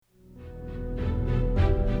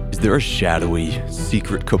there a shadowy,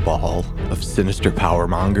 secret cabal of sinister power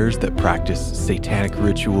mongers that practice satanic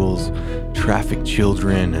rituals, traffic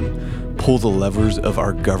children, and pull the levers of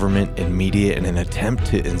our government and media in an attempt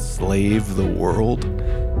to enslave the world?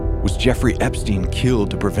 Was Jeffrey Epstein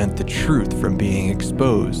killed to prevent the truth from being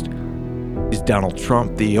exposed? Is Donald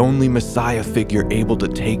Trump the only messiah figure able to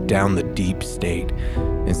take down the deep state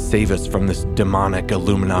and save us from this demonic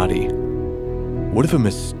Illuminati? What if a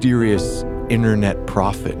mysterious internet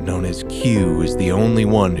prophet known as Q is the only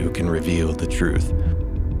one who can reveal the truth?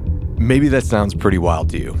 Maybe that sounds pretty wild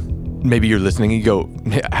to you. Maybe you're listening and you go,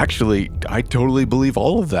 actually, I totally believe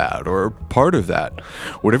all of that or part of that.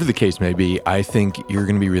 Whatever the case may be, I think you're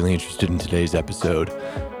going to be really interested in today's episode.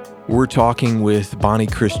 We're talking with Bonnie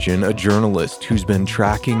Christian, a journalist who's been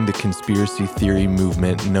tracking the conspiracy theory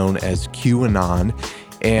movement known as QAnon,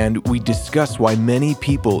 and we discuss why many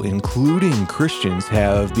people, including Christians,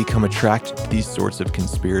 have become attracted to these sorts of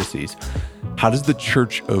conspiracies. How does the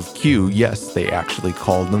Church of Q, yes, they actually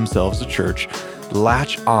called themselves a church,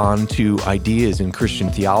 latch on to ideas in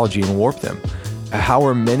Christian theology and warp them? How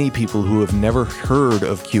are many people who have never heard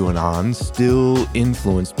of QAnon still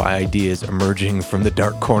influenced by ideas emerging from the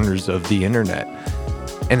dark corners of the internet?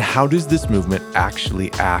 And how does this movement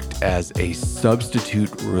actually act as a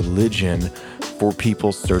substitute religion for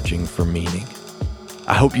people searching for meaning?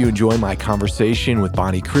 I hope you enjoy my conversation with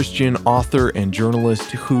Bonnie Christian, author and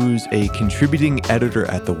journalist who's a contributing editor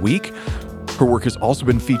at The Week. Her work has also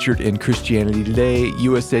been featured in Christianity Today,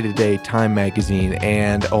 USA Today, Time Magazine,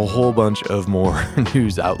 and a whole bunch of more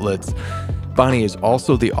news outlets. Bonnie is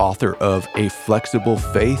also the author of A Flexible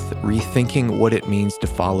Faith, Rethinking What It Means to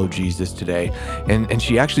Follow Jesus Today. And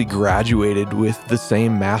she actually graduated with the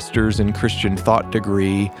same master's in Christian thought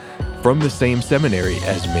degree from the same seminary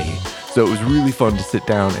as me. So it was really fun to sit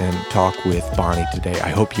down and talk with Bonnie today. I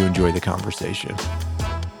hope you enjoy the conversation.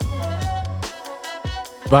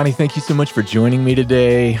 Bonnie, thank you so much for joining me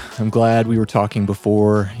today. I'm glad we were talking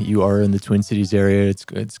before. You are in the Twin Cities area.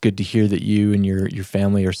 It's good to hear that you and your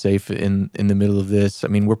family are safe in the middle of this. I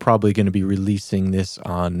mean, we're probably going to be releasing this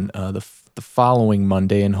on the following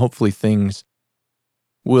Monday, and hopefully things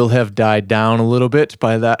will have died down a little bit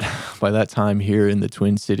by that time here in the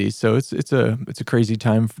Twin Cities. So it's a crazy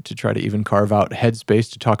time to try to even carve out headspace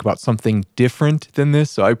to talk about something different than this.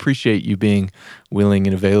 So I appreciate you being willing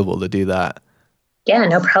and available to do that. Yeah,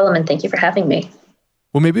 no problem, and thank you for having me.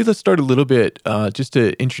 Well, maybe let's start a little bit, just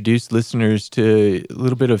to introduce listeners to a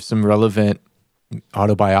little bit of some relevant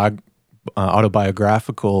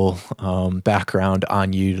autobiographical background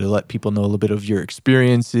on you, to let people know a little bit of your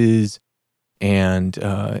experiences and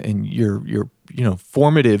your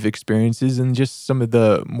formative experiences, and just some of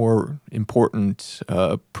the more important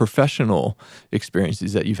professional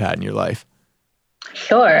experiences that you've had in your life.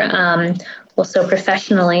 Sure. Well, so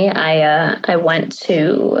professionally, I went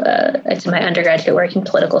to I did my undergraduate work in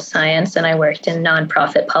political science, and I worked in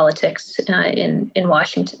nonprofit politics in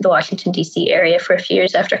Washington, the Washington, D.C. area for a few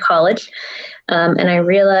years after college. And I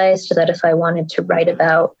realized that if I wanted to write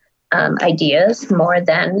about ideas more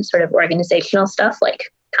than sort of organizational stuff,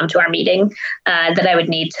 like come to our meeting, that I would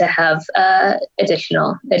need to have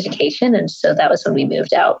additional education. And so that was when we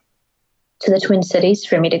moved out to the Twin Cities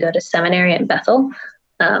for me to go to seminary at Bethel,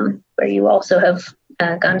 where you also have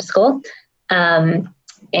gone to school.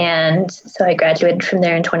 And so I graduated from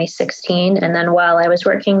there in 2016. And then while I was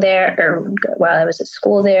working there, or while I was at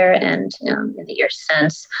school there, and in the years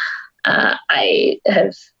since, I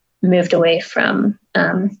have moved away from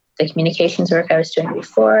the communications work I was doing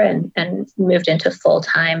before and moved into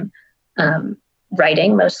full-time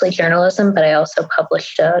writing, mostly journalism, but I also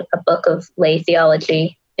published a book of lay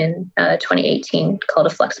theology in 2018 called A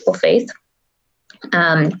Flexible Faith.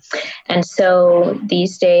 And so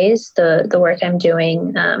these days, the work I'm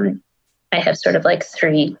doing, I have sort of like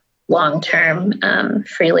three long-term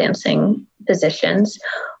freelancing positions.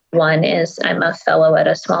 One is I'm a fellow at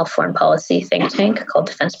a small foreign policy think tank called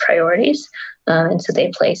Defense Priorities. And so they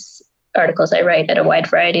place articles I write at a wide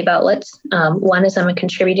variety of outlets. One is I'm a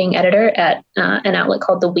contributing editor at an outlet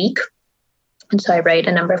called The Week. And so I write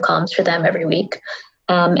a number of columns for them every week.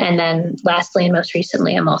 And then lastly, and most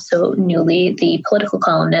recently, I'm also newly the political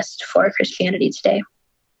columnist for Christianity Today.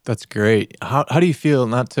 That's great. How do you feel,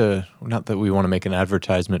 not that we want to make an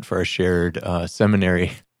advertisement for a shared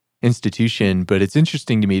seminary institution, but it's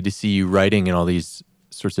interesting to me to see you writing in all these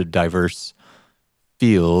sorts of diverse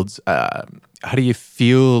fields. How do you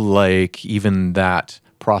feel like even that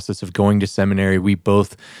process of going to seminary, we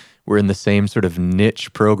both were in the same sort of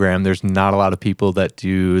niche program. There's not a lot of people that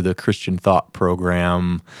do the Christian thought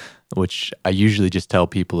program. which I usually just tell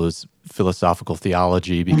people is philosophical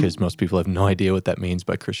theology because most people have no idea what that means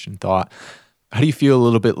by Christian thought. How do you feel a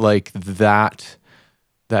little bit like that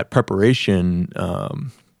preparation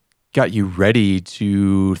got you ready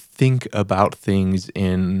to think about things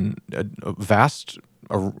in a vast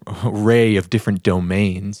array of different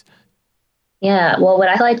domains? Yeah, well, what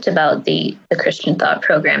I liked about the Christian Thought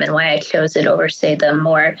program and why I chose it over, say, the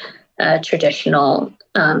more traditional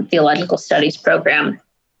theological studies program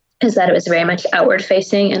is that it was very much outward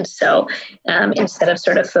facing. And so instead of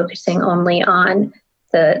sort of focusing only on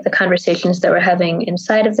the conversations that we're having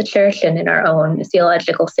inside of the church and in our own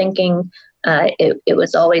theological thinking, it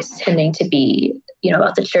was always tending to be,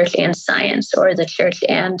 about the church and science, or the church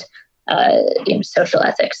and social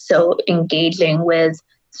ethics. So engaging with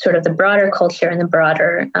sort of the broader culture and the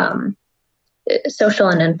broader social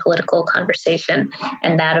and then political conversation.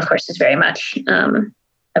 And that, of course, is very much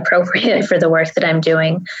appropriate for the work that I'm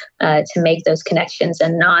doing to make those connections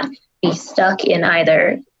and not be stuck in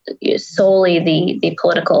either solely the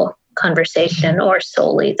political conversation or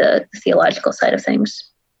solely the theological side of things.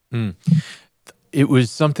 Mm. It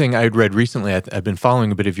was something I'd read recently. I've been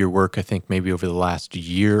following a bit of your work, I think maybe over the last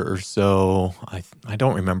year or so. I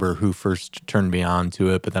don't remember who first turned me on to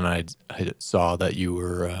it, but then I saw that you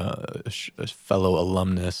were a fellow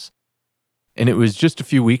alumnus. And it was just a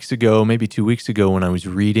few weeks ago, maybe 2 weeks ago, when I was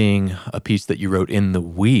reading a piece that you wrote in The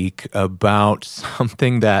Week about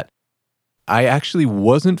something that I actually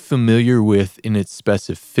wasn't familiar with in its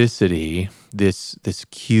specificity, this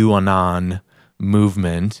QAnon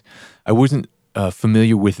movement. I wasn't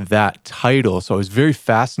familiar with that title, so I was very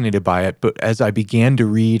fascinated by it. But as I began to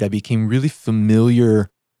read, I became really familiar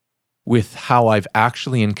with how I've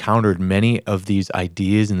actually encountered many of these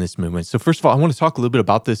ideas in this movement. So first of all, I want to talk a little bit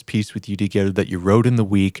about this piece with you together that you wrote in The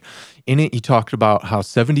Week. In it, you talked about how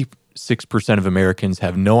 76% of Americans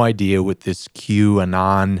have no idea what this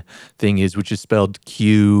QAnon thing is, which is spelled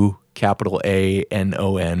Q, capital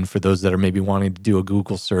A-N-O-N, for those that are maybe wanting to do a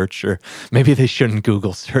Google search, or maybe they shouldn't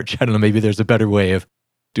Google search. I don't know, maybe there's a better way of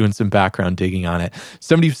doing some background digging on it.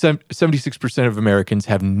 76% of Americans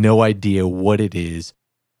have no idea what it is.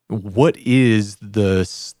 What is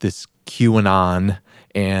this QAnon,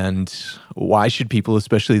 and why should people,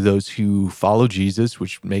 especially those who follow Jesus,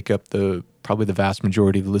 which make up probably the vast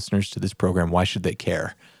majority of the listeners to this program, why should they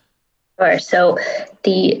care? Sure. So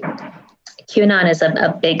the QAnon is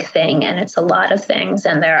a big thing, and it's a lot of things,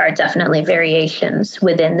 and there are definitely variations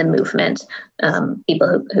within the movement.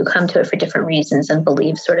 People who come to it for different reasons and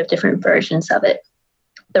believe sort of different versions of it.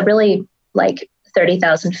 The really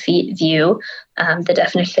 30,000 feet view, the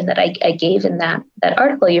definition that I gave in that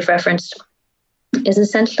article you've referenced, is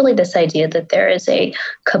essentially this idea that there is a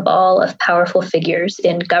cabal of powerful figures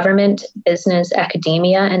in government, business,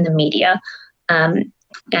 academia, and the media.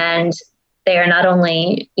 And they are not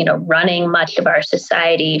only, running much of our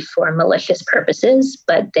society for malicious purposes,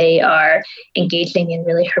 but they are engaging in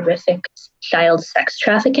really horrific child sex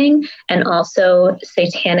trafficking and also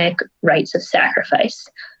satanic rites of sacrifice.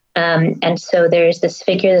 And so there's this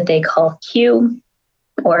figure that they call Q,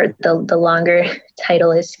 or the longer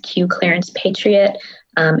title is Q Clarence Patriot.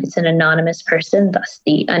 It's an anonymous person, thus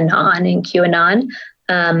the Anon in QAnon,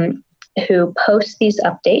 who posts these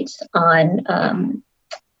updates on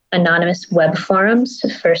anonymous web forums.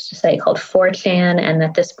 First a site called 4chan, and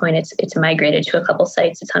at this point it's migrated to a couple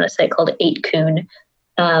sites. It's on a site called 8kun.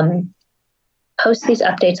 Posts these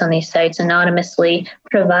updates on these sites anonymously,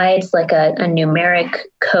 provides a numeric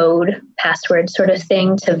code, password sort of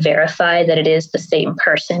thing to verify that it is the same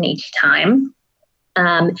person each time.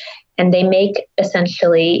 And they make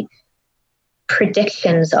essentially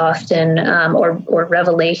predictions often, or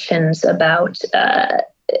revelations about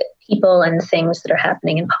people and things that are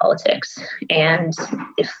happening in politics. And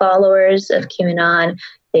the followers of QAnon,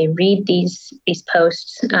 they read these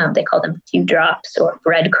posts. They call them Q drops or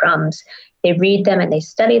breadcrumbs. They read them and they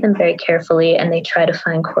study them very carefully, and they try to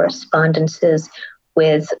find correspondences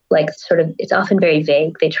with it's often very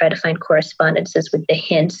vague. They try to find correspondences with the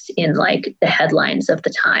hints in the headlines of the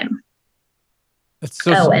time.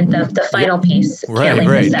 And the final piece. Right.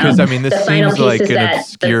 Because this seems like an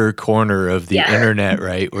obscure corner of the internet,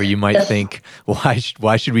 right? Where you might think,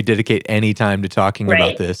 why should we dedicate any time to talking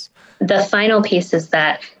about this? The final piece is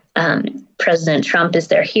that President Trump is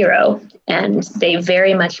their hero, and they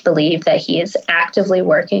very much believe that he is actively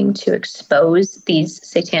working to expose these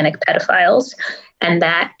satanic pedophiles, and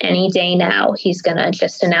that any day now he's going to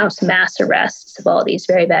just announce mass arrests of all these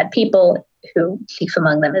very bad people, who chief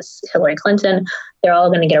among them is Hillary Clinton. They're all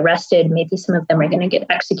going to get arrested. Maybe some of them are going to get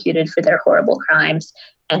executed for their horrible crimes.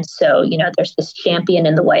 And so, there's this champion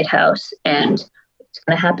in the White House, and it's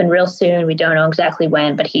going to happen real soon. We don't know exactly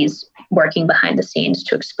when, but he's working behind the scenes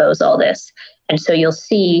to expose all this. And so you'll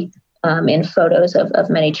see in photos of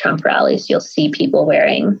many Trump rallies, you'll see people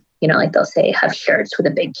wearing, like they'll say, have shirts with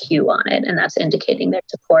a big Q on it, and that's indicating their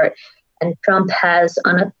support. And Trump has,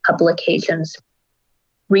 on a couple occasions,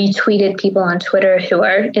 retweeted people on Twitter who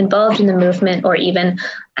are involved in the movement, or even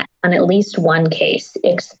on at least one case,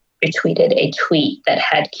 retweeted a tweet that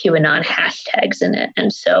had QAnon hashtags in it.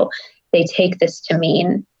 And so they take this to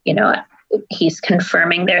mean, he's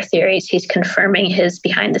confirming their theories. He's confirming his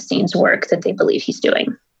behind the scenes work that they believe he's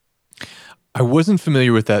doing. I wasn't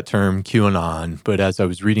familiar with that term QAnon, but as I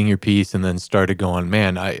was reading your piece and then started going,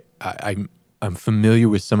 man, I'm familiar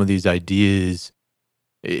with some of these ideas.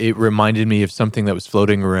 It reminded me of something that was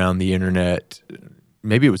floating around the internet.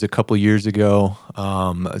 Maybe it was a couple years ago,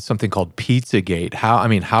 something called Pizzagate.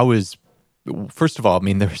 First of all,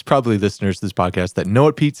 there's probably listeners to this podcast that know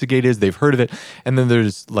what Pizzagate is. They've heard of it. And then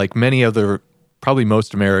there's like many other, probably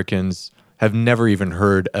most Americans have never even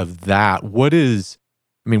heard of that. What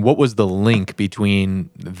was the link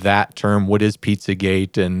between that term? What is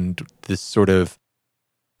Pizzagate and this sort of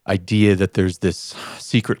idea that there's this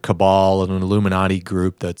secret cabal and an Illuminati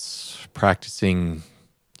group that's practicing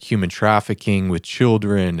human trafficking with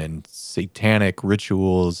children and satanic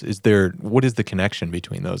rituals? What is the connection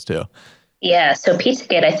between those two? Yeah, so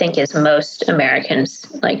Pizzagate, I think, is most Americans'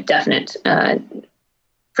 definite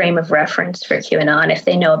frame of reference for QAnon, if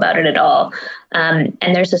they know about it at all.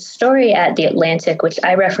 And there's a story at The Atlantic, which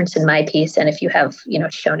I reference in my piece. And if you have,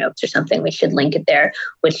 show notes or something, we should link it there,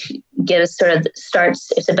 which it's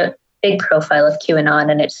a big profile of QAnon.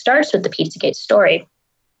 And it starts with the Pizzagate story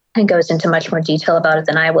and goes into much more detail about it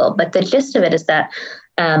than I will. But the gist of it is that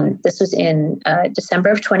this was in December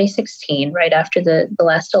of 2016, right after the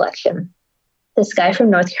last election. This guy from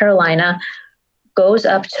North Carolina goes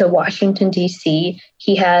up to Washington, D.C.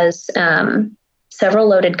 He has several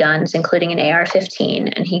loaded guns, including an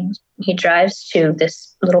AR-15, and he drives to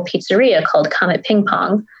this little pizzeria called Comet Ping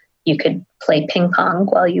Pong. You could play ping pong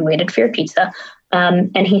while you waited for your pizza.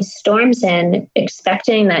 And he storms in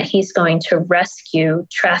expecting that he's going to rescue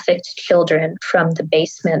trafficked children from the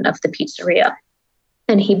basement of the pizzeria.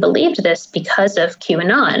 And he believed this because of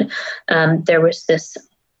QAnon. There was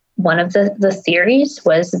one of the theories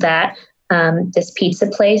was that this pizza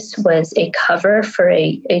place was a cover for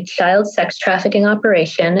a child sex trafficking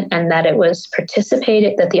operation, and that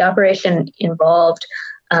that the operation involved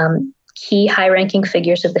key high-ranking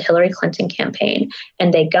figures of the Hillary Clinton campaign.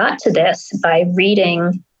 And they got to this by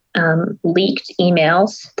reading leaked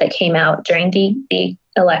emails that came out during the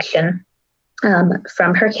election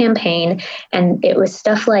from her campaign. And it was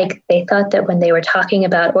stuff like they thought that when they were talking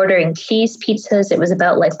about ordering cheese pizzas, it was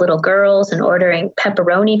about like little girls, and ordering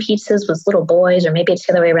pepperoni pizzas was little boys, or maybe it's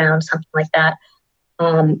the other way around, something like that.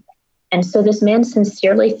 And so this man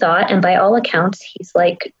sincerely thought, and by all accounts, he's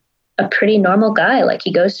like a pretty normal guy. Like,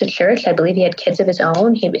 he goes to church. I believe he had kids of his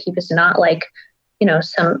own. He was not like, he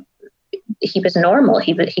was normal.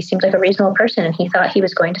 He seemed like a reasonable person, and he thought he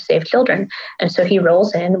was going to save children. And so he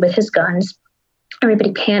rolls in with his guns.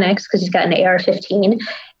 Everybody panics because he's got an AR-15.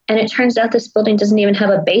 And it turns out this building doesn't even have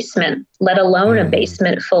a basement, let alone a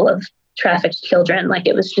basement full of trafficked children. Like,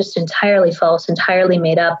 it was just entirely false, entirely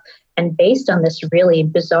made up, and based on this really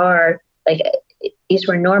bizarre, these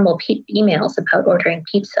were normal emails about ordering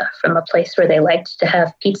pizza from a place where they liked to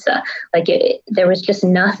have pizza. There was just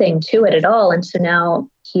nothing to it at all. And so now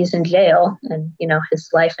he's in jail, and, his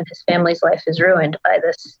life and his family's life is ruined by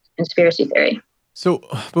this conspiracy theory. So,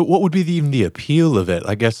 but what would be even the appeal of it?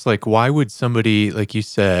 I guess, why would somebody, like you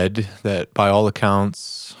said, that by all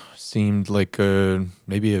accounts seemed like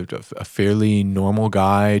maybe a fairly normal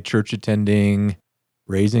guy, church attending,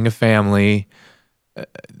 raising a family,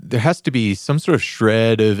 there has to be some sort of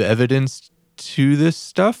shred of evidence to this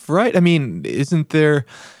stuff, right? Isn't there,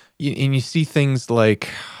 and you see things like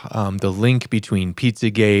the link between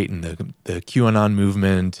Pizzagate and the QAnon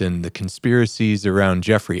movement and the conspiracies around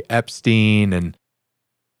Jeffrey Epstein, and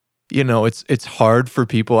it's hard for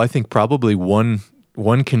people. I think probably one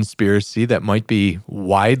conspiracy that might be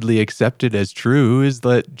widely accepted as true is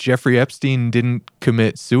that Jeffrey Epstein didn't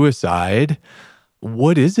commit suicide.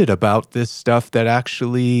 What is it about this stuff that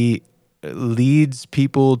actually leads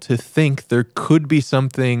people to think there could be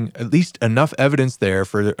something, at least enough evidence there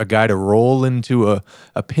for a guy to roll into a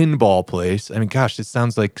pinball place? Gosh, it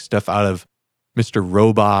sounds like stuff out of Mr.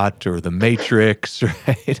 Robot or The Matrix,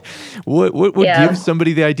 right? What would give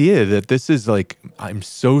somebody the idea that this is I'm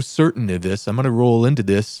so certain of this, I'm going to roll into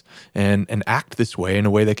this and act this way in a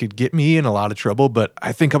way that could get me in a lot of trouble, but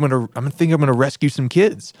I think I'm going to rescue some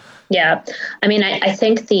kids. Yeah. I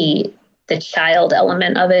think the the child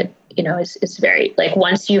element of it, is very, like,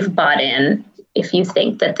 once you've bought in, if you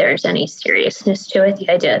think that there's any seriousness to it, the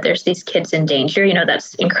idea that there's these kids in danger,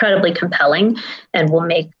 that's incredibly compelling and will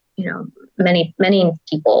make, many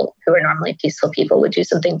people who are normally peaceful people would do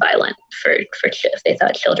something violent for if they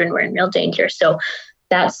thought children were in real danger. So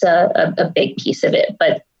that's a big piece of it.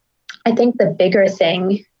 But I think the bigger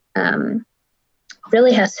thing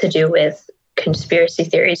really has to do with conspiracy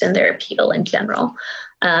theories and their appeal in general.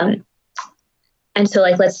 And so,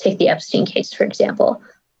 like, let's take the Epstein case, for example.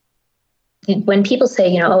 When people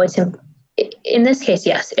say, it's in this case,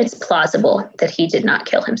 yes, it's plausible that he did not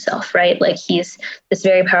kill himself, right? Like, he's this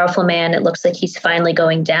very powerful man. It looks like he's finally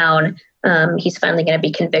going down. He's finally going to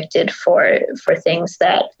be convicted for things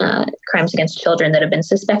that crimes against children that have been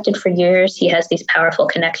suspected for years. He has these powerful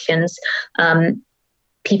connections.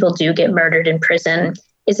 People do get murdered in prison.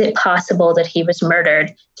 Is it possible that he was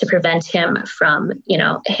murdered to prevent him from,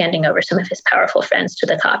 handing over some of his powerful friends to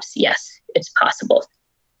the cops? Yes, it's possible.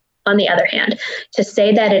 On the other hand, to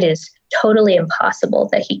say that it is totally impossible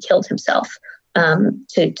that he killed himself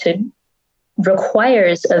to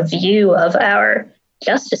requires a view of our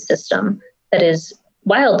justice system that is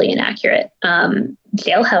wildly inaccurate.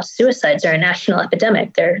 Jailhouse suicides are a national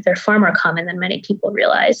epidemic. They're far more common than many people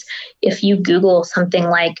realize. If you Google something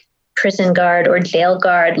like prison guard or jail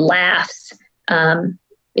guard laughs,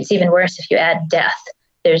 it's even worse if you add death.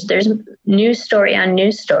 There's news story on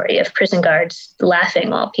news story of prison guards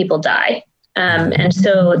laughing while people die. And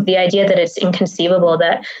so the idea that it's inconceivable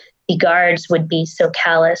that the guards would be so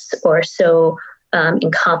callous or so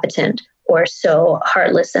incompetent or so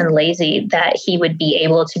heartless and lazy that he would be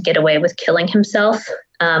able to get away with killing himself,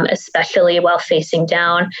 especially while facing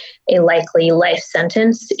down a likely life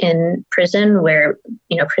sentence in prison where,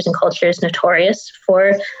 prison culture is notorious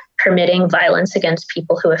for permitting violence against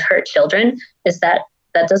people who have hurt children,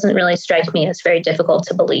 that doesn't really strike me as very difficult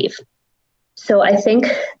to believe. So I think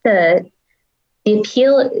the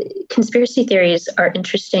appeal, conspiracy theories are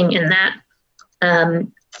interesting in that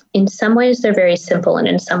in some ways they're very simple and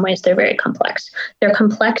in some ways they're very complex. They're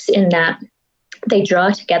complex in that they draw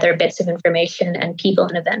together bits of information and people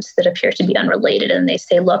and events that appear to be unrelated. And they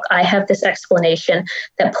say, look, I have this explanation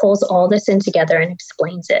that pulls all this in together and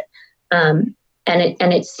explains it. And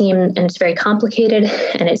it's very complicated,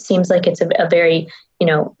 and it seems like it's a very,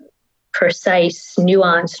 precise,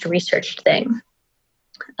 nuanced, researched thing.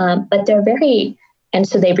 But they're and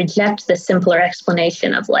so they reject the simpler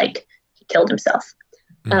explanation of, like, he killed himself.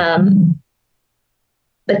 But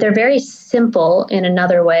they're very simple in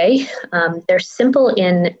another way. They're simple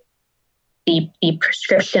in the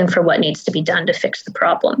prescription for what needs to be done to fix the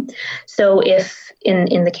problem. So if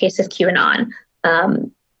in the case of QAnon,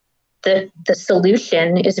 the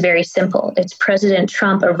solution is very simple. It's President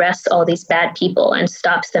Trump arrests all these bad people and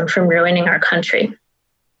stops them from ruining our country.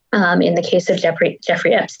 In the case of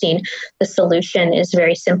Jeffrey Epstein, the solution is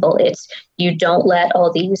very simple. It's you don't let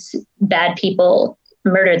all these bad people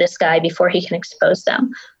murder this guy before he can expose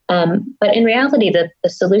them. But in reality, the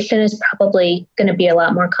solution is probably going to be a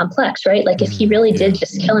lot more complex, right? Like, if he really did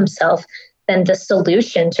just kill himself, then the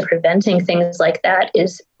solution to preventing things like that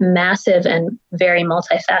is massive and very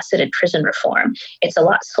multifaceted prison reform. It's a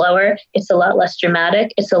lot slower. It's a lot less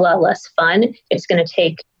dramatic. It's a lot less fun. It's going to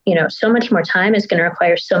take, so much more time. It's going to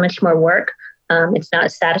require so much more work. It's not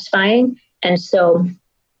as satisfying. And so,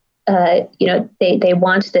 they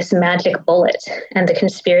want this magic bullet, and the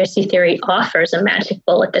conspiracy theory offers a magic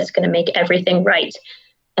bullet that's going to make everything right.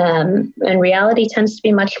 And reality tends to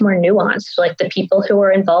be much more nuanced. Like, the people who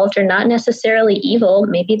are involved are not necessarily evil.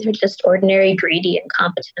 Maybe they're just ordinary, greedy,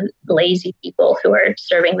 incompetent, lazy people who are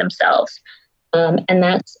serving themselves. And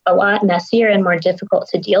that's a lot messier and more difficult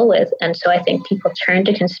to deal with. And so I think people turn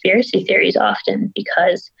to conspiracy theories often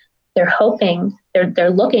because they're hoping,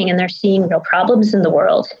 they're looking and they're seeing real problems in the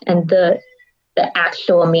world. And the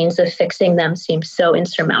actual means of fixing them seems so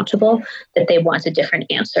insurmountable that they want a different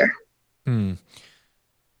answer.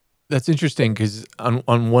 That's interesting because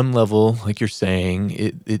on one level, like you're saying,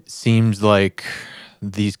 it seems like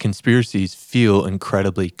these conspiracies feel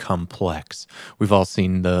incredibly complex. We've all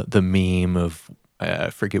seen the meme of, I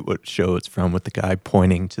forget what show it's from, with the guy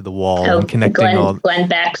pointing to the wall and connecting Glenn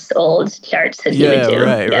Beck's old charts that he would do.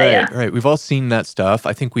 Right. We've all seen that stuff.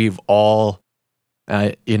 I think we've all,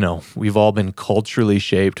 we've all been culturally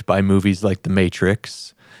shaped by movies like The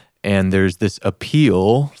Matrix. And there's this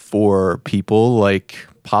appeal for people, like,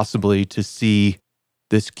 possibly to see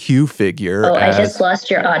this Q figure. Oh, I just lost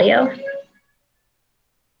your audio.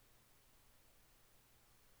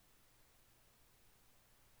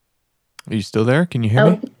 Are you still there? Can you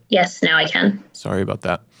hear me? Yes, now I can. Sorry about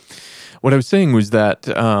that. What I was saying was that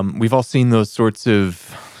we've all seen those sorts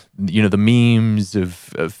of, the memes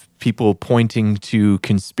of people pointing to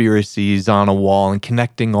conspiracies on a wall and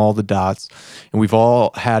connecting all the dots. And we've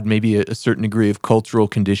all had maybe a certain degree of cultural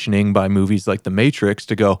conditioning by movies like The Matrix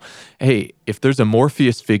to go, hey, if there's a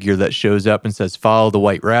Morpheus figure that shows up and says, follow the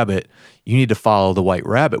white rabbit, you need to follow the white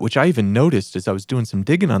rabbit, which I even noticed as I was doing some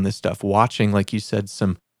digging on this stuff, watching, like you said,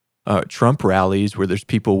 some Trump rallies where there's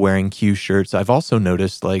people wearing Q shirts. I've also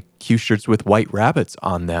noticed like Q shirts with white rabbits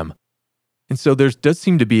on them. And so there does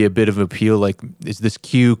seem to be a bit of appeal, like, is this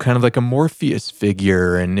Q kind of like a Morpheus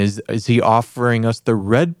figure? And is he offering us the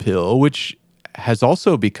red pill, which has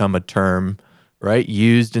also become a term, right,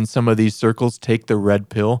 used in some of these circles, take the red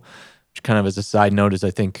pill, which kind of as a side note is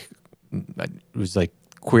I think it was like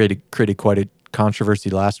created quite a controversy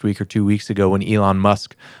last week or 2 weeks ago when Elon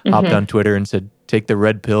Musk hopped on Twitter and said, take the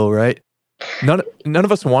red pill, right? None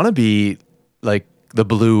of us want to be like the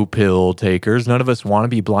blue pill takers. None of us want to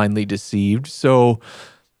be blindly deceived. So,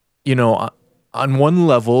 on one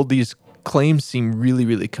level, these claims seem really,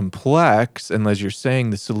 really complex. And as you're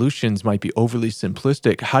saying, the solutions might be overly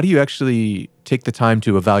simplistic. How do you actually take the time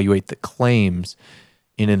to evaluate the claims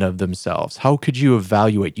in and of themselves? How could you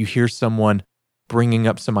evaluate? You hear someone bringing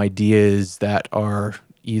up some ideas that are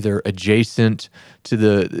either adjacent to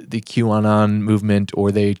the QAnon movement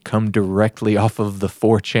or they come directly off of the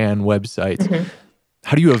 4chan websites.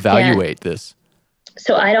 How do you evaluate this?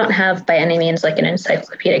 So I don't have by any means like an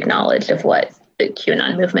encyclopedic knowledge of what the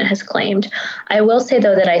QAnon movement has claimed. I will say,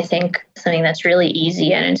 though, that I think something that's really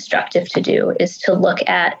easy and instructive to do is to look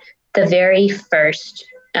at the very first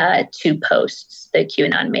 2 posts that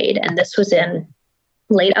QAnon made. And this was in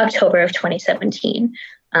late October of 2017.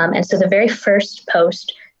 And so the very first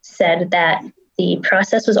post said that the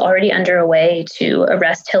process was already underway to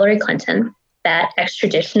arrest Hillary Clinton, that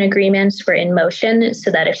extradition agreements were in motion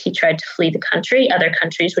so that if she tried to flee the country, other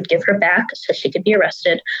countries would give her back so she could be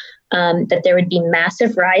arrested, that there would be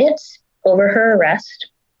massive riots over her arrest,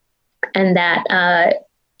 and that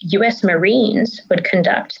U.S. Marines would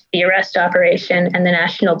conduct the arrest operation and the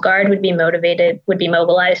National Guard would be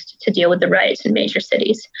mobilized to deal with the riots in major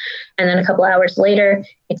cities. And then a couple hours later,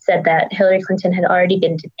 it said that Hillary Clinton had already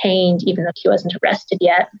been detained, even though she wasn't arrested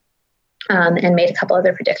yet, and made a couple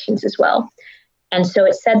other predictions as well. And so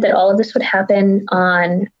it said that all of this would happen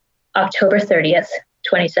on October 30th,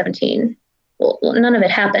 2017. Well, none of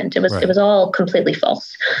it happened. It was all completely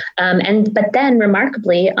false. But then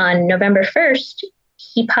remarkably, on November 1st,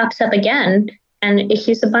 he pops up again and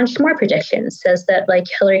issues a bunch more predictions. Says that like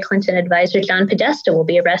Hillary Clinton advisor John Podesta will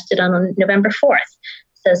be arrested on November 4th.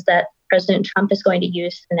 Says that President Trump is going to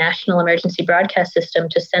use the National Emergency Broadcast System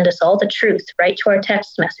to send us all the truth right to our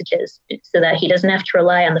text messages so that he doesn't have to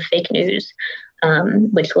rely on the fake news,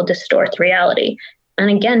 which will distort reality. And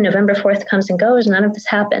again, November 4th comes and goes, none of this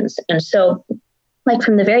happens. And so like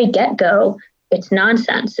from the very get-go, it's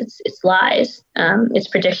nonsense, it's lies, it's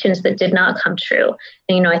predictions that did not come true.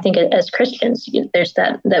 And, I think as Christians, there's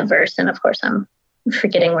that verse, and of course I'm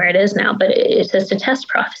forgetting where it is now, but it says to test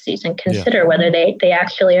prophecies and consider whether they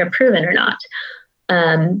actually are proven or not.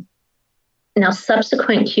 Now,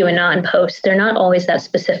 subsequent QAnon posts, they're not always that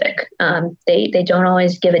specific. They don't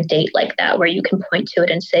always give a date like that where you can point to it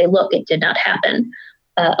and say, look, it did not happen.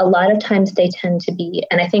 A lot of times they tend to be,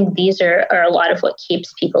 and I think these are a lot of what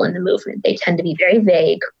keeps people in the movement. They tend to be very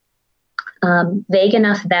vague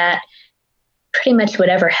enough that pretty much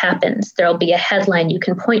whatever happens, there'll be a headline you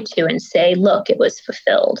can point to and say, look, it was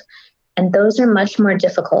fulfilled. And those are much more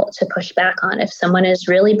difficult to push back on. If someone is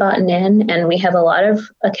really bought in, and we have a lot of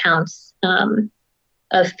accounts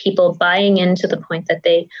of people buying into the point that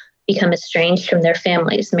they become estranged from their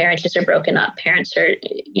families, marriages are broken up, parents are,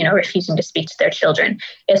 refusing to speak to their children.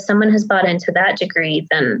 If someone has bought into that degree,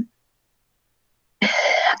 then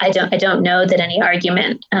I don't know that any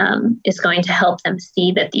argument is going to help them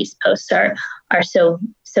see that these posts are so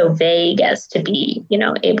vague as to be,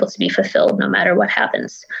 able to be fulfilled no matter what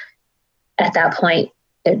happens. At that point,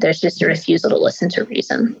 there's just a refusal to listen to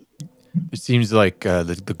reason. It seems like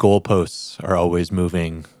the goalposts are always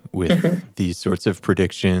moving with these sorts of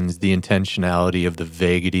predictions, the intentionality of the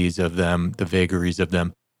vagaries of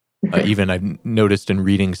them. Even I've noticed in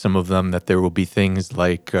reading some of them that there will be things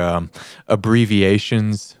like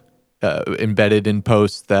abbreviations embedded in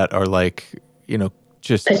posts that are like,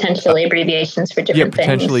 just potentially abbreviations for different things.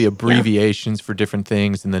 Potentially abbreviations for different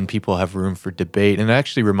things, and then people have room for debate. And it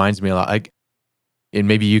actually reminds me a lot, and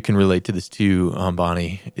maybe you can relate to this too,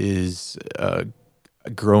 Bonnie, is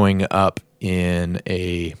growing up in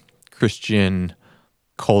a Christian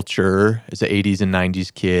culture as an 80s and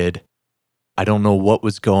 90s kid. I don't know what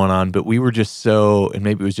was going on, but we were just so, and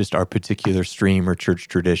maybe it was just our particular stream or church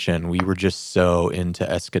tradition, we were just so into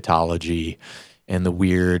eschatology and the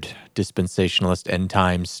weird dispensationalist end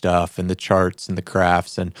time stuff and the charts and the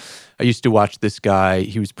crafts. And I used to watch this guy.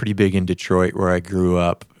 He was pretty big in Detroit where I grew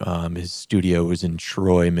up. His studio was in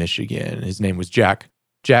Troy, Michigan. His name was Jack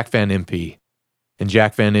Van Impe. And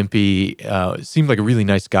Jack Van Impe seemed like a really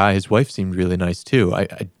nice guy. His wife seemed really nice too.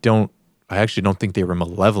 I actually don't think they were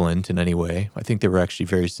malevolent in any way. I think they were actually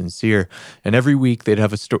very sincere. And every week they'd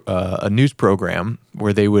have a news program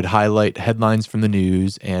where they would highlight headlines from the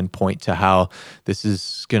news and point to how this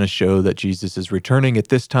is going to show that Jesus is returning at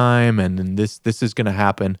this time, and then this is going to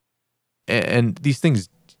happen. And these things,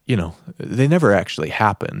 they never actually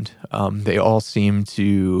happened. They all seem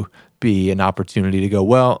to be an opportunity to go,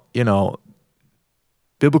 well,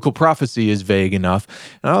 biblical prophecy is vague enough.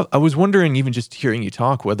 And I was wondering, even just hearing you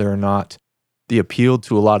talk, whether or not the appeal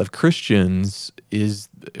to a lot of Christians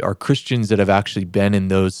are Christians that have actually been in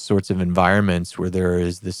those sorts of environments where there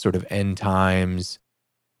is this sort of end times.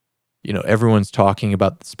 Everyone's talking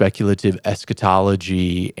about speculative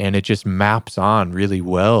eschatology, and it just maps on really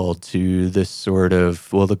well to this sort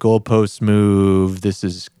of, well, the goalposts move. This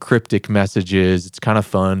is cryptic messages. It's kind of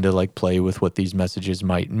fun to play with what these messages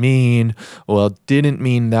might mean. Well, it didn't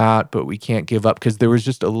mean that, but we can't give up because there was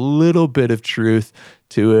just a little bit of truth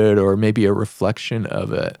to it, or maybe a reflection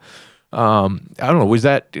of it. I don't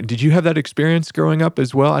know. Did you have that experience growing up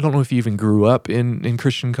as well? I don't know if you even grew up in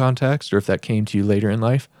Christian context or if that came to you later in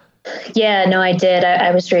life. Yeah, no, I did.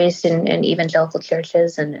 I was raised in evangelical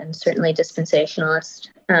churches and certainly dispensationalist.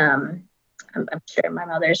 I'm sure my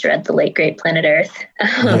mother's read The Late Great Planet Earth.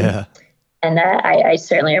 Yeah. And I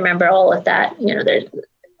certainly remember all of that.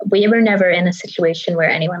 We were never in a situation where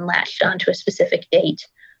anyone latched onto a specific date.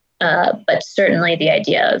 But certainly the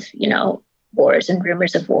idea of, wars and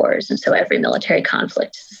rumors of wars. And so every military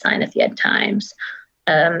conflict is a sign of the end times.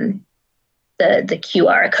 The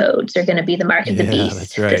QR codes are going to be the mark of the beast.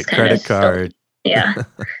 That's right. Credit card. Yeah.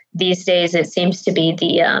 These days, it seems to be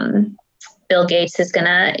the Bill Gates is going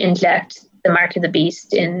to inject the mark of the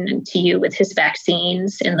beast into you with his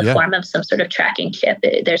vaccines in the form of some sort of tracking chip.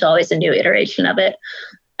 There's always a new iteration of it.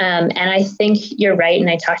 And I think you're right.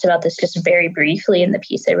 And I talked about this just very briefly in the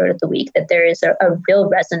piece I wrote at the week, that there is a real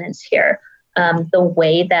resonance here. The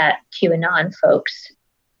way that QAnon folks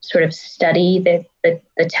sort of study the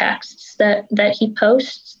texts that he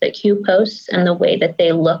posts, that Q posts, and the way that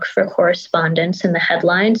they look for correspondence in the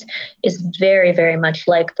headlines is very, very much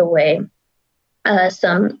like the way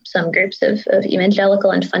some groups of evangelical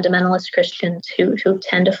and fundamentalist Christians who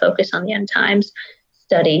tend to focus on the end times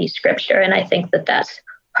study scripture. And I think that that's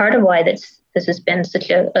part of why this has been such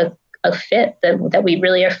a fit, that we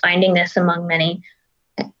really are finding this among many,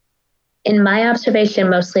 in my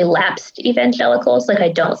observation, mostly lapsed evangelicals. I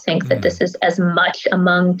don't think that this is as much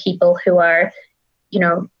among people who are,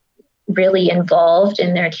 really involved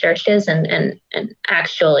in their churches and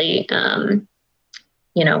actually,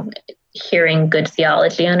 hearing good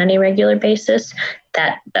theology on any regular basis.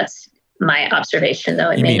 That's my observation,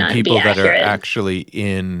 though it may not be accurate. You mean people that are actually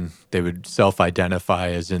they would self-identify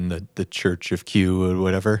as in the Church of Q or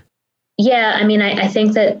whatever? Yeah, I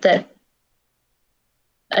think that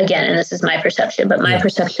again, and this is my perception, but my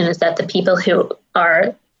perception is that the people who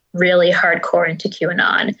are really hardcore into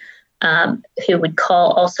QAnon, who would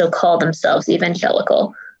also call themselves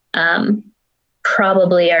evangelical,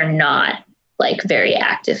 probably are not very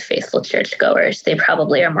active, faithful churchgoers. They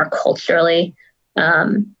probably are more culturally,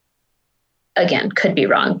 again, could be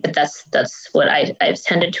wrong, but that's what I've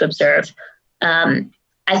tended to observe.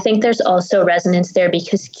 I think there's also resonance there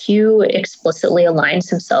because Q explicitly aligns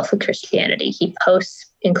himself with Christianity. He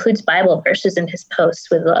includes Bible verses in his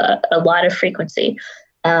posts with a lot of frequency.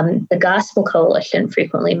 The Gospel Coalition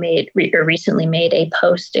recently made a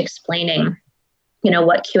post explaining,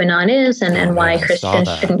 what QAnon is and why Christians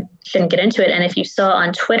shouldn't get into it. And if you saw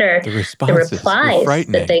on Twitter, the replies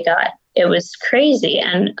that they got, it was crazy.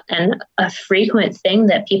 And a frequent thing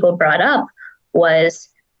that people brought up was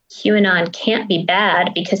QAnon can't be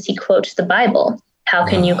bad because he quotes the Bible. How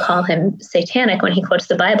can you call him satanic when he quotes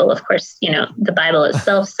the Bible? Of course, the Bible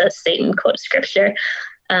itself says Satan quotes scripture.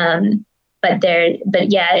 But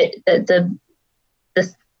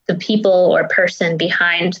the people or person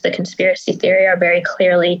behind the conspiracy theory are very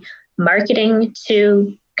clearly marketing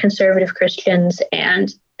to conservative Christians,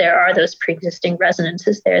 and there are those pre-existing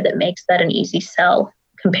resonances there that makes that an easy sell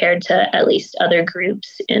compared to at least other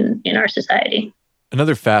groups in our society.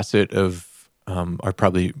 Another facet of our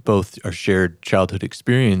shared childhood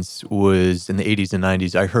experience was in the 80s and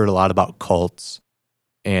 90s. I heard a lot about cults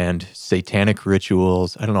and satanic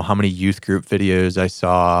rituals. I don't know how many youth group videos I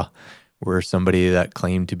saw where somebody that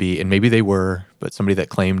claimed to be, and maybe they were, but somebody that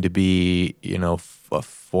claimed to be,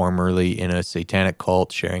 formerly in a satanic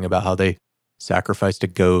cult, sharing about how they sacrificed a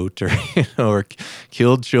goat or, or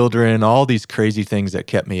killed children, all these crazy things that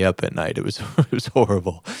kept me up at night. It was, it was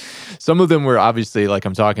horrible. Some of them were obviously, like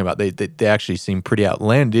I'm talking about, they actually seem pretty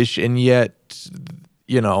outlandish, and yet,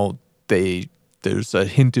 there's a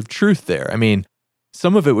hint of truth there. I mean,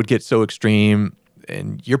 some of it would get so extreme,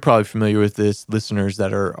 and you're probably familiar with this, listeners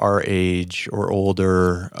that are our age or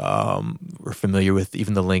older, we're familiar with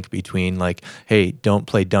even the link between like, hey, don't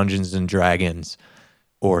play Dungeons and Dragons,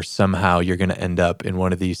 or somehow you're going to end up in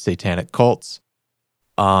one of these satanic cults.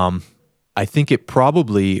 I think it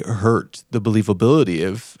probably hurt the believability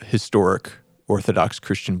of historic Orthodox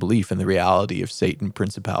Christian belief in the reality of Satan,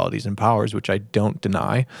 principalities, and powers, which I don't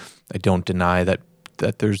deny. I don't deny that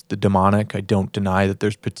there's the demonic. I don't deny that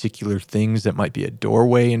there's particular things that might be a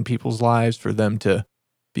doorway in people's lives for them to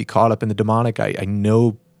be caught up in the demonic. I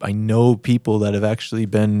know people that have actually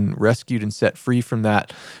been rescued and set free from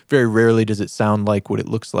that. Very rarely does it sound like what it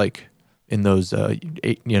looks like in those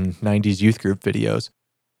 90s youth group videos.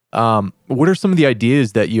 What are some of the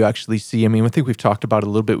ideas that you actually see? I mean, I think we've talked about it a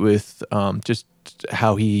little bit with just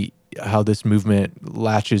how this movement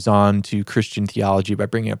latches on to Christian theology by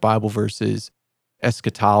bringing up Bible verses,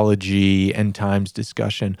 eschatology, end times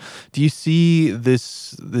discussion. Do you see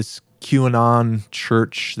this QAnon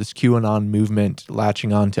church, this QAnon movement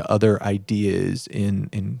latching on to other ideas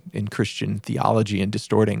in Christian theology and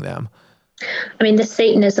distorting them? I mean, the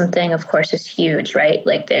Satanism thing, of course, is huge, right?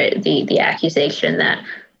 Like the accusation that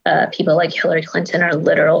people like Hillary Clinton are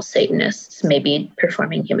literal Satanists, maybe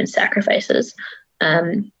performing human sacrifices.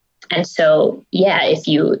 And so, yeah, if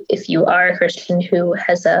you are a Christian who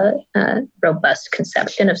has a robust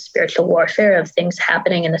conception of spiritual warfare, of things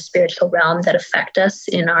happening in the spiritual realm that affect us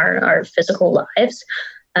in our physical lives,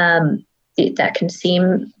 that can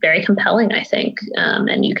seem very compelling, I think.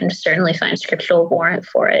 And you can certainly find scriptural warrant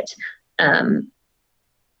for it.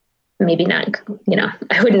 Maybe not,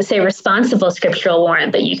 I wouldn't say responsible scriptural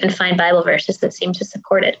warrant, but you can find Bible verses that seem to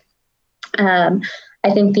support it. I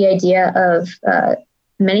think the idea of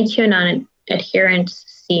many QAnon adherents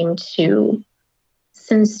seem to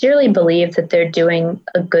sincerely believe that they're doing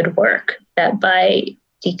a good work, that by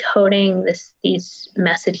decoding these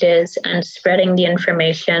messages and spreading the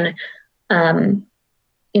information, in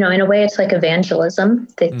a way it's like evangelism.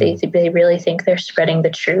 They really think they're spreading the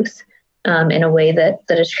truth in a way that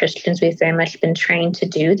as Christians we've very much been trained to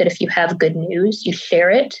do, that if you have good news, you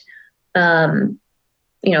share it,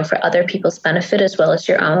 for other people's benefit as well as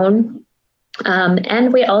your own.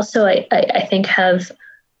 And we also, I think, have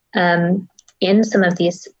in some of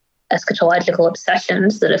these eschatological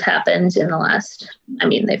obsessions that have happened in the last,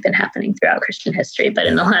 they've been happening throughout Christian history, but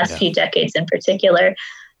in the last few decades in particular,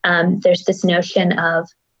 there's this notion of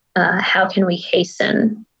how can we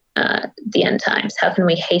hasten the end times? How can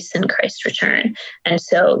we hasten Christ's return? And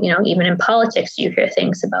so, even in politics, you hear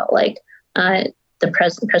things about like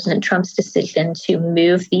President Trump's decision to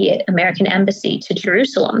move the American embassy to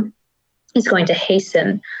Jerusalem is going to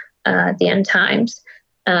hasten the end times.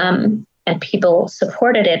 And people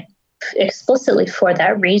supported it explicitly for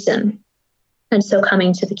that reason. And so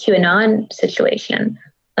coming to the QAnon situation,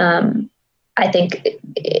 I think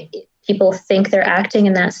people think they're acting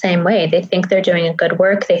in that same way. They think they're doing a good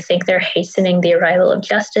work. They think they're hastening the arrival of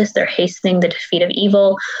justice. They're hastening the defeat of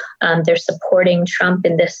evil. They're supporting Trump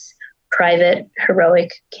in this private,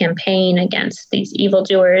 heroic campaign against these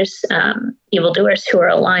evildoers who are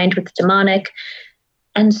aligned with the demonic.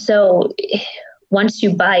 And so once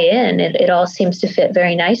you buy in, it all seems to fit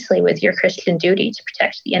very nicely with your Christian duty to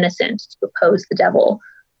protect the innocent, to oppose the devil,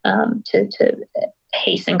 to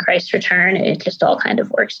hasten Christ's return. It just all kind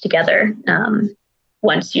of works together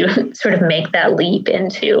once you sort of make that leap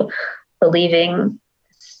into believing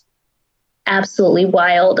absolutely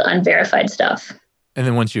wild, unverified stuff. And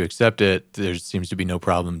then once you accept it, there seems to be no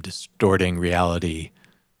problem distorting reality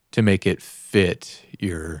to make it fit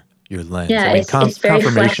your lens. Yeah, it's very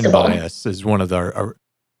confirmation flexible. Bias is one of the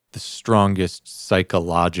strongest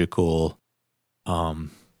psychological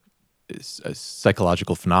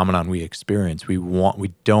phenomenon we experience.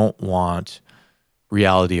 We don't want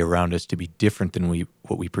reality around us to be different than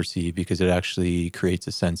what we perceive, because it actually creates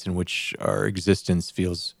a sense in which our existence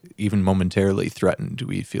feels even momentarily threatened.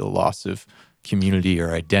 We feel loss of community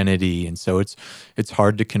or identity, and so it's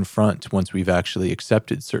hard to confront once we've actually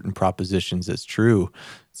accepted certain propositions as true.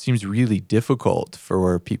 It seems really difficult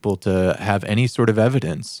for people to have any sort of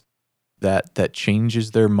evidence that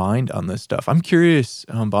changes their mind on this stuff. I'm curious,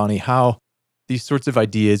 Bonnie, how these sorts of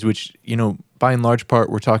ideas, which, by and large part,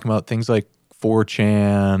 we're talking about things like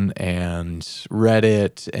 4chan and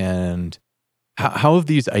Reddit, and how have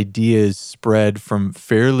these ideas spread from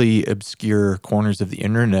fairly obscure corners of the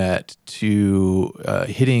internet to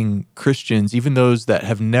hitting Christians, even those that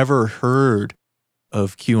have never heard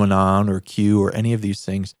of QAnon or Q or any of these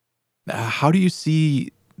things? How do you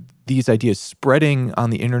see these ideas spreading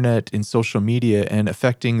on the internet, in social media, and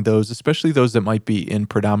affecting those, especially those that might be in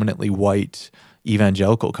predominantly white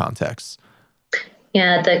evangelical contexts?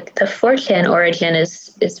 Yeah, the 4chan origin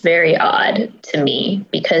is very odd to me,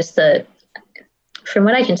 because from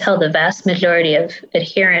what I can tell, the vast majority of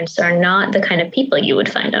adherents are not the kind of people you would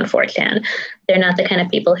find on 4chan. They're not the kind of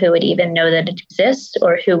people who would even know that it exists,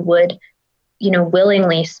 or who would,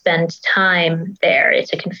 willingly spend time there.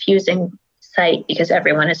 It's a confusing site because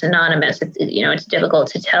everyone is anonymous. It's difficult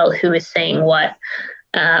to tell who is saying what.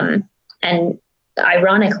 And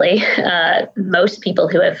ironically, most people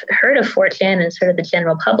who have heard of 4chan and sort of the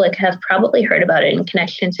general public have probably heard about it in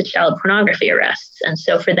connection to child pornography arrests. And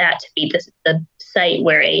so for that to be the site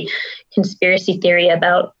where a conspiracy theory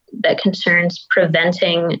that concerns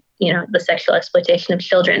preventing, the sexual exploitation of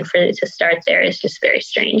children, for it to start there is just very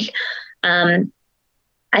strange.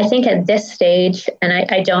 I think at this stage, and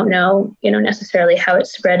I don't know, necessarily how it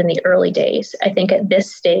spread in the early days. I think at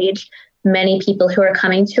this stage, many people who are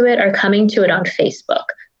coming to it on Facebook.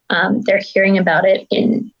 They're hearing about it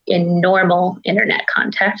in normal internet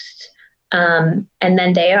context. And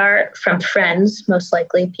then they are from friends, most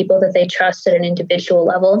likely people that they trust at an individual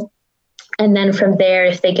level. And then from there,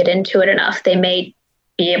 if they get into it enough, they may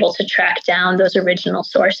be able to track down those original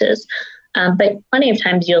sources. But plenty of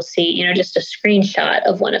times you'll see, just a screenshot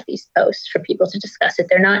of one of these posts for people to discuss it.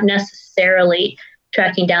 They're not necessarily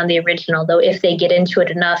tracking down the original, though if they get into it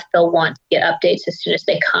enough, they'll want to get updates as soon as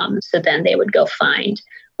they come. So then they would go find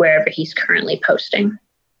wherever he's currently posting.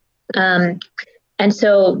 And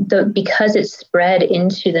so because it's spread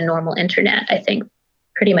into the normal internet, I think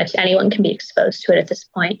pretty much anyone can be exposed to it at this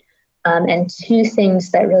point. And two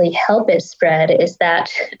things that really help it spread is that,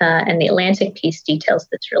 and the Atlantic piece details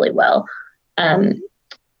this really well, the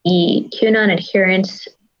QAnon adherents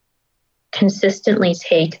consistently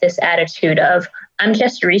take this attitude of, I'm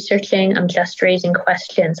just researching, I'm just raising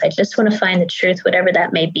questions, I just want to find the truth, whatever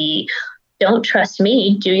that may be. Don't trust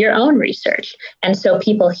me, do your own research. And so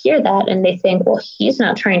people hear that and they think, well, he's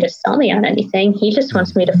not trying to sell me on anything. He just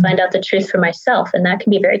wants me to find out the truth for myself. And that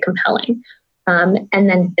can be very compelling. And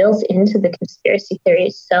then built into the conspiracy theory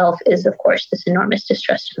itself is, of course, this enormous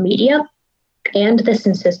distrust of media and this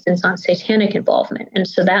insistence on satanic involvement. And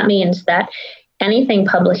so that means that anything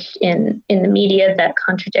published in the media that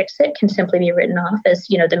contradicts it can simply be written off as,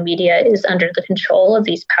 the media is under the control of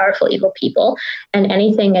these powerful, evil people. And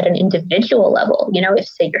anything at an individual level, if,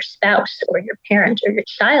 say, your spouse or your parent or your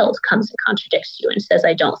child comes and contradicts you and says,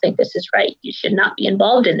 I don't think this is right, you should not be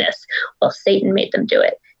involved in this, well, Satan made them do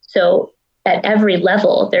it. So at every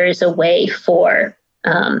level, there is a way to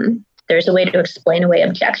explain away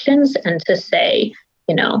objections and to say,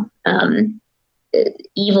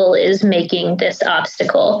 evil is making this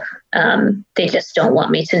obstacle. They just don't want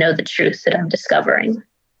me to know the truth that I'm discovering.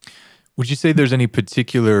 Would you say there's any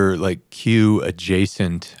particular Q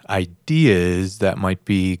adjacent ideas that might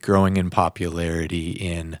be growing in popularity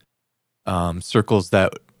in circles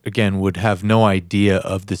that, again, would have no idea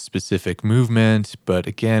of the specific movement, but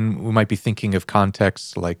again, we might be thinking of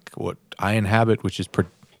contexts like what I inhabit, which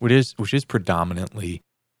is predominantly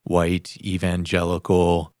white,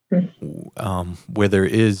 evangelical, where there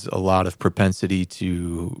is a lot of propensity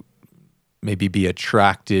to maybe be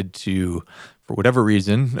attracted to, for whatever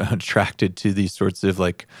reason, attracted to these sorts of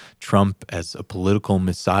Trump as a political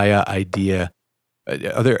messiah idea.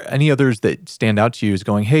 Are there any others that stand out to you as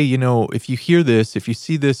going, hey, if you hear this, if you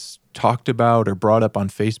see this talked about or brought up on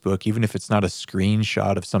Facebook, even if it's not a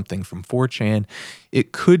screenshot of something from 4chan,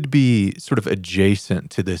 it could be sort of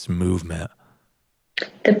adjacent to this movement?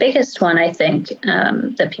 The biggest one, I think,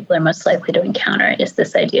 that people are most likely to encounter is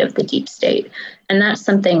this idea of the deep state. And that's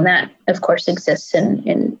something that, of course, exists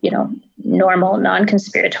in normal,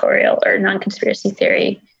 non-conspiratorial or non-conspiracy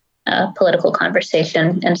theory political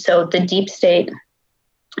conversation. And so the deep state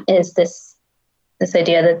is this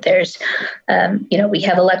idea that there's, we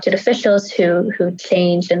have elected officials who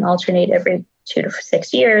change and alternate every 2 to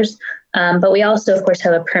 6 years. But we also, of course,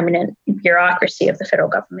 have a permanent bureaucracy of the federal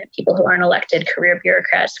government, people who aren't elected, career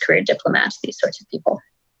bureaucrats, career diplomats, these sorts of people.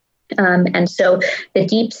 And so the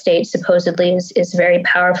deep state supposedly is very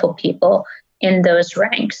powerful people in those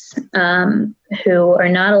ranks who are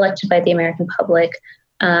not elected by the American public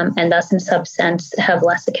and thus in some sense have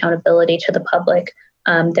less accountability to the public,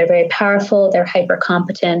 They're very powerful. They're hyper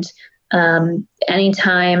competent.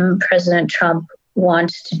 Anytime President Trump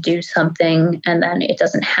wants to do something and then it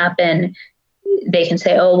doesn't happen, they can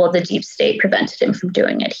say, oh, well, the deep state prevented him from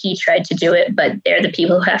doing it. He tried to do it, but they're the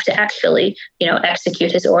people who have to actually,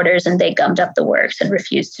 execute his orders, and they gummed up the works and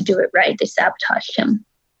refused to do it right. They sabotaged him.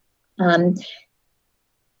 And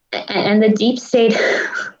the deep state,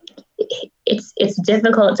 it's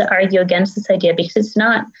difficult to argue against this idea because it's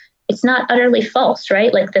not utterly false,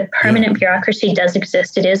 right? Like the permanent bureaucracy does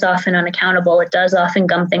exist. It is often unaccountable. It does often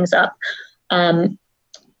gum things up.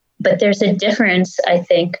 But there's a difference, I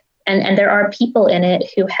think, and there are people in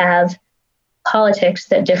it who have politics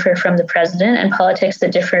that differ from the president and politics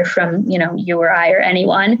that differ from, you or I or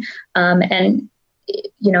anyone.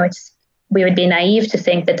 We would be naive to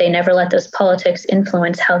think that they never let those politics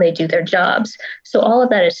influence how they do their jobs. So all of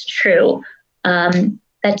that is true.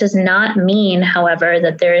 That does not mean, however,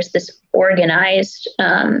 that there is this organized,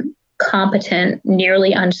 competent,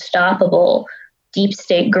 nearly unstoppable deep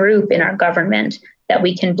state group in our government that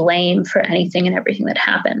we can blame for anything and everything that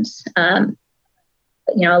happens. A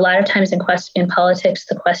lot of times in politics,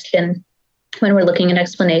 the question when we're looking at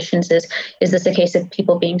explanations is this a case of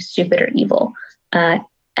people being stupid or evil?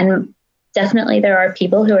 And definitely there are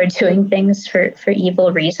people who are doing things for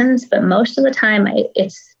evil reasons, but most of the time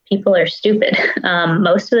it's people are stupid.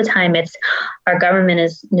 Most of the time it's our government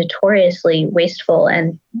is notoriously wasteful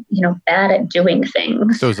and, bad at doing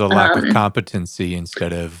things. So it's a lack of competency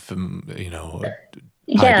instead of,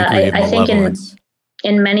 I think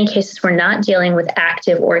in many cases, we're not dealing with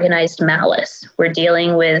active organized malice. We're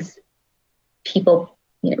dealing with people,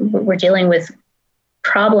 we're dealing with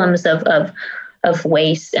problems of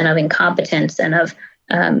waste and of incompetence and of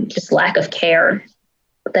just lack of care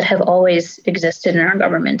that have always existed in our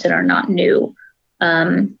government and are not new.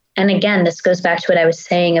 And again, this goes back to what I was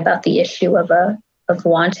saying about the issue of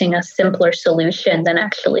wanting a simpler solution than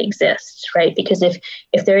actually exists, right? Because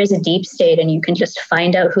if there is a deep state and you can just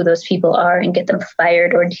find out who those people are and get them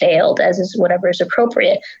fired or jailed, as is whatever is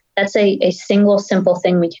appropriate, that's a single simple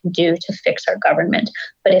thing we can do to fix our government.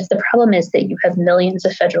 But if the problem is that you have millions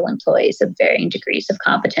of federal employees of varying degrees of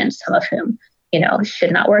competence, some of whom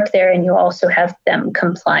should not work there, and you also have them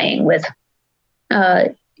complying with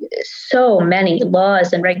so many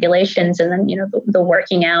laws and regulations, and then the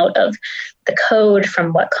working out of the code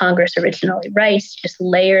from what Congress originally writes, just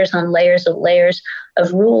layers on layers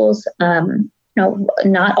of rules,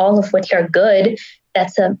 not all of which are good.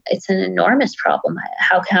 It's an enormous problem.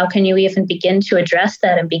 How can you even begin to address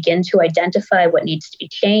that and begin to identify what needs to be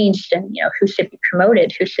changed and who should be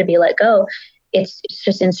promoted, who should be let go? It's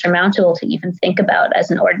just insurmountable to even think about as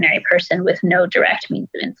an ordinary person with no direct means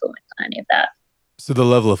of influence on any of that. So the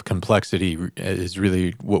level of complexity is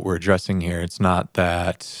really what we're addressing here. It's not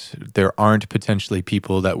that there aren't potentially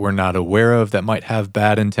people that we're not aware of that might have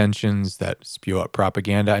bad intentions, that spew out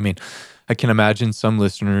propaganda. I mean, I can imagine some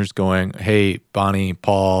listeners going, hey, Bonnie,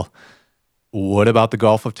 Paul, what about the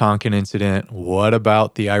Gulf of Tonkin incident? What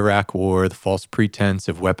about the Iraq War, the false pretense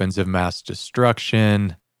of weapons of mass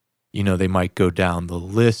destruction? They might go down the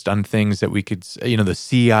list on things that we could, the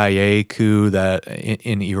CIA coup that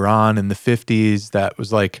in Iran in the 50s, that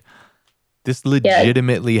was like, this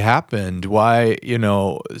legitimately happened. Why,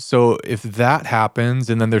 so if that happens,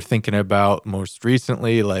 and then they're thinking about most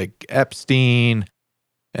recently, like Epstein,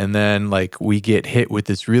 and then like we get hit with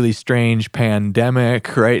this really strange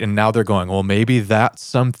pandemic, right? And now they're going, well, maybe that's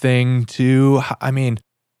something too. I mean,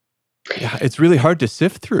 it's really hard to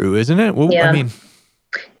sift through, isn't it? Well, yeah. I mean,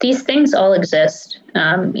 these things all exist,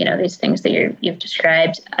 these things that you've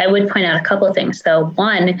described. I would point out a couple of things, though.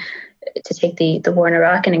 One, to take the war in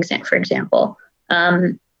Iraq for example,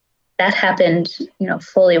 that happened,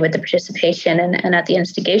 fully with the participation and at the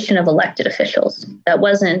instigation of elected officials. That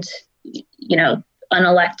wasn't,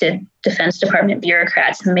 unelected Defense Department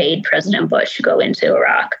bureaucrats made President Bush go into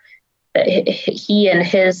Iraq. He and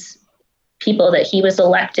his people that he was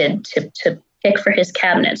elected to pick for his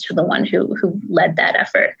cabinets were the one who led that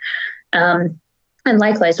effort. And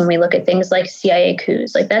likewise, when we look at things like CIA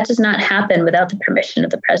coups, like that does not happen without the permission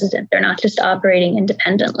of the president. They're not just operating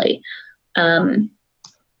independently. And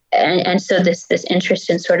so this interest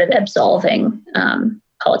in sort of absolving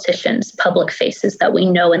politicians, public faces that we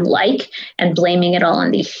know and like, and blaming it all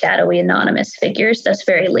on these shadowy anonymous figures, that's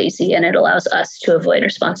very lazy, and it allows us to avoid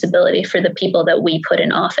responsibility for the people that we put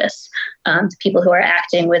in office, the people who are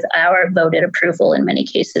acting with our voted approval in many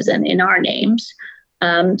cases and in our names.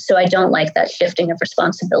 So I don't like that shifting of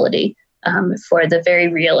responsibility for the very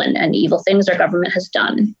real and evil things our government has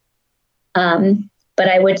done. But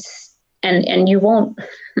I would, and you won't,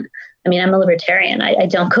 I mean, I'm a libertarian. I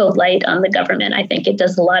don't go light on the government. I think it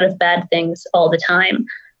does a lot of bad things all the time.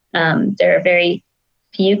 There are very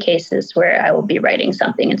few cases where I will be writing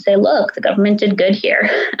something and say, look, the government did good here.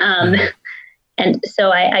 And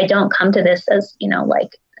so I don't come to this as,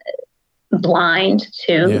 like blind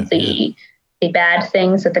to the bad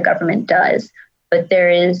things that the government does. But there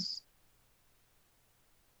is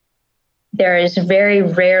very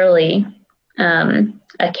rarely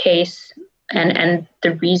a case, and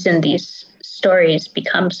the reason these stories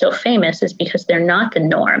become so famous is because they're not the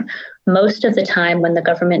norm. Most of the time when the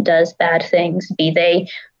government does bad things, be they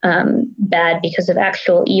bad because of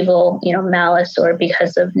actual evil, malice, or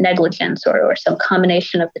because of negligence, or some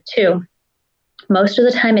combination of the two, most of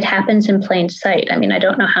the time it happens in plain sight. I mean, I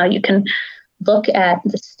don't know how you can look at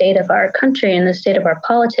the state of our country and the state of our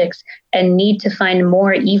politics and need to find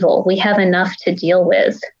more evil. We have enough to deal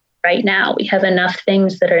with right now. We have enough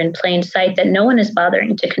things that are in plain sight that no one is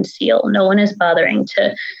bothering to conceal. No one is bothering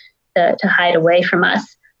to hide away from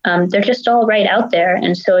us. They're just all right out there.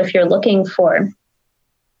 And so if you're looking for,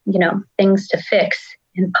 things to fix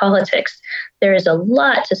in politics, there is a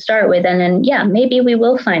lot to start with. And then, maybe we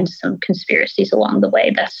will find some conspiracies along the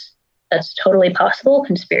way. That's totally possible.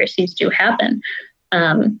 Conspiracies do happen.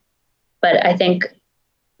 But I think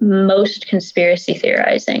most conspiracy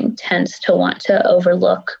theorizing tends to want to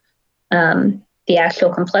overlook the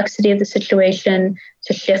actual complexity of the situation,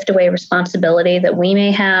 to shift away responsibility that we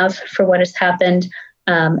may have for what has happened,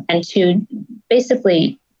 and to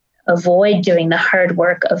basically avoid doing the hard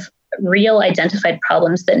work of real identified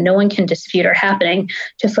problems that no one can dispute are happening,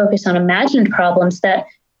 to focus on imagined problems that,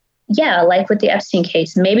 like with the Epstein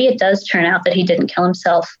case, maybe it does turn out that he didn't kill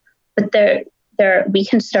himself, but we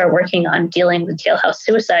can start working on dealing with jailhouse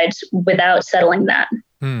suicides without settling that.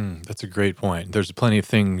 That's a great point. There's plenty of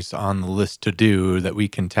things on the list to do that we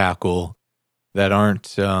can tackle that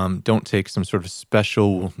don't take some sort of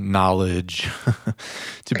special knowledge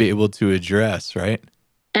to be able to address, right?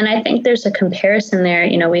 And I think there's a comparison there.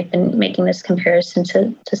 We've been making this comparison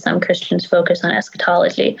to some Christians' focus on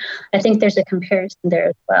eschatology. I think there's a comparison there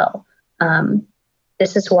as well.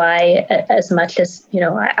 This is why, as much as,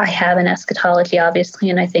 I have an eschatology, obviously,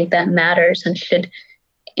 and I think that matters and should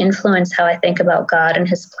influence how I think about God and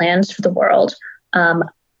his plans for the world.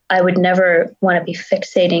 I would never want to be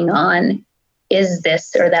fixating on, is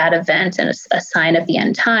this or that event and a sign of the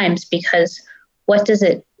end times? Because what does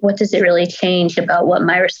it really change about what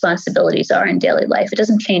my responsibilities are in daily life? It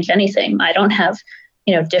doesn't change anything. I don't have,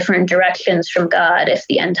 different directions from God if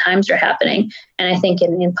the end times are happening. And I think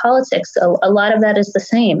in politics, a lot of that is the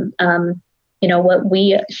same. What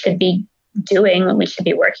we should be doing, what we should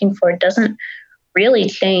be working for, doesn't really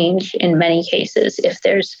change in many cases if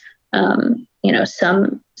there's,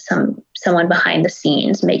 someone behind the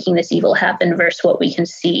scenes making this evil happen versus what we can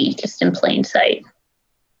see just in plain sight.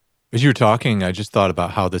 As you were talking, I just thought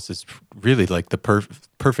about how this is really like the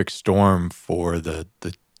perfect storm for the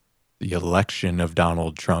election of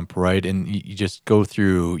Donald Trump, right? And you just go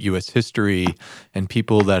through U.S. history, and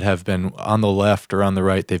people that have been on the left or on the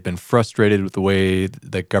right, they've been frustrated with the way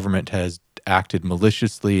that government has acted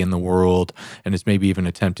maliciously in the world and has maybe even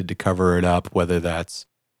attempted to cover it up, whether that's,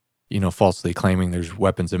 falsely claiming there's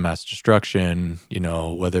weapons of mass destruction,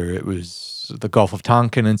 whether it was the Gulf of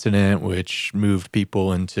Tonkin incident, which moved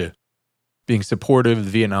people into being supportive of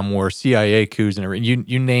the Vietnam War, CIA coups, and everything.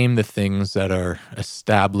 You name the things that are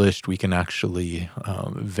established, we can actually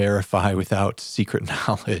verify without secret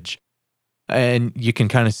knowledge. And you can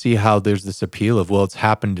kind of see how there's this appeal of, well, it's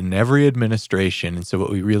happened in every administration. And so what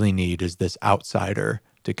we really need is this outsider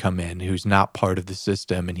to come in who's not part of the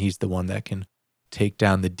system. And he's the one that can take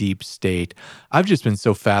down the deep state. I've just been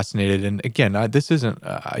so fascinated. And again, I'm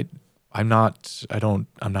not on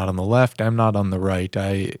the left. I'm not on the right.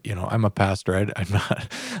 I'm a pastor.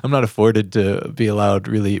 I'm not afforded to be allowed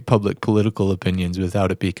really public political opinions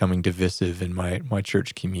without it becoming divisive in my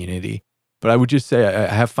church community. But I would just say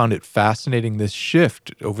I have found it fascinating, this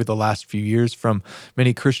shift over the last few years from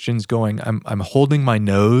many Christians going, I'm holding my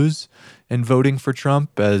nose and voting for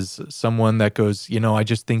Trump, as someone that goes, I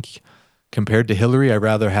just think compared to Hillary, I'd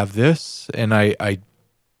rather have this. And I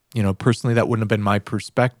personally, that wouldn't have been my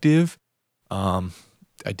perspective. I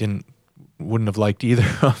wouldn't have liked either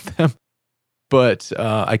of them. But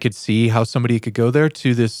I could see how somebody could go there,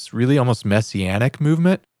 to this really almost messianic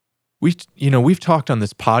movement. We've talked on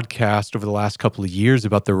this podcast over the last couple of years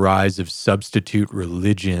about the rise of substitute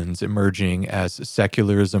religions emerging as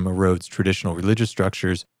secularism erodes traditional religious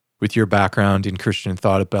structures. With your background in Christian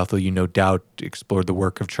thought at Bethel, you no doubt explored the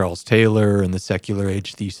work of Charles Taylor and the Secular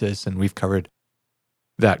Age thesis, and we've covered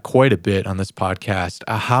that quite a bit on this podcast.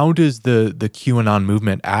 How does the QAnon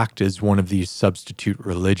movement act as one of these substitute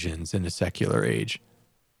religions in a secular age?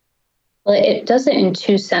 Well, it does it in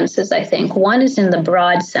two senses, I think. One is in the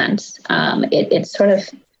broad sense. It sort of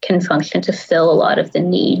can function to fill a lot of the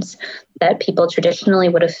needs that people traditionally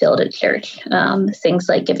would have filled at church. Things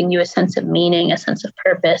like giving you a sense of meaning, a sense of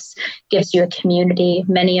purpose, gives you a community.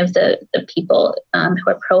 Many of the people who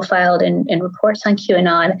are profiled in reports on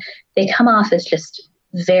QAnon, they come off as just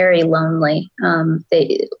very lonely.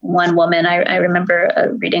 One woman, I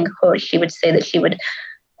remember reading a quote, she would say that she would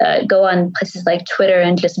go on places like Twitter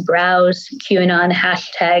and just browse QAnon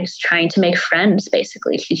hashtags, trying to make friends,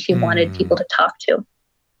 basically. She wanted people to talk to.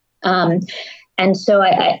 And so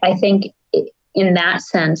I think in that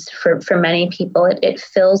sense, for many people, it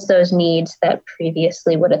fills those needs that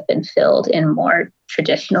previously would have been filled in more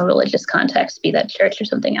traditional religious contexts, be that church or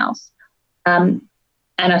something else.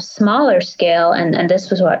 And a smaller scale, and this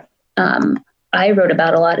was what I wrote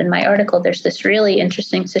about a lot in my article, there's this really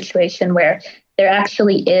interesting situation where there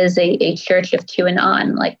actually is a church of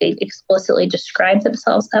QAnon. Like, they explicitly describe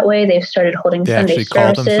themselves that way. They've started holding Sunday services. They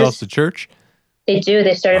actually call themselves a church? They do.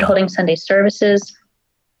 They started holding Sunday services.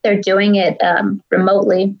 They're doing it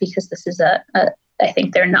remotely because this is I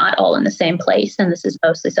think they're not all in the same place. And this is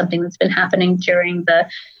mostly something that's been happening during the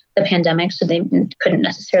pandemic. So they couldn't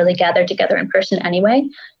necessarily gather together in person anyway.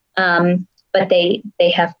 But they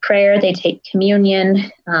have prayer, they take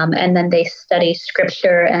communion, and then they study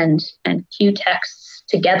scripture and Q texts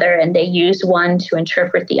together, and they use one to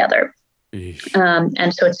interpret the other.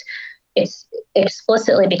 And so it's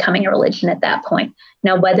explicitly becoming a religion at that point.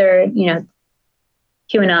 Now, whether,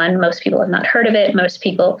 QAnon, most people have not heard of it. Most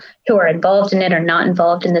people who are involved in it are not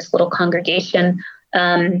involved in this little congregation.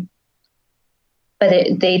 But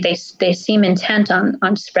they seem intent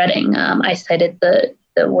on spreading. I cited the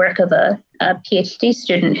work of a PhD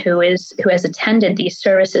student who has attended these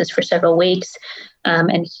services for several weeks.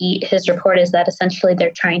 And his report is that essentially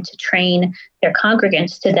they're trying to train their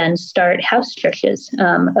congregants to then start house churches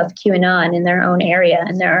of QAnon in their own area.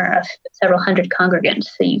 And there are several hundred congregants.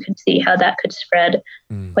 So you can see how that could spread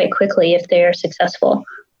quite quickly if they are successful.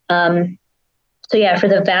 So yeah, for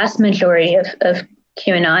the vast majority of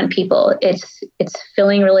QAnon people, it's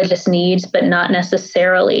filling religious needs, but not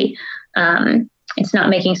necessarily, it's not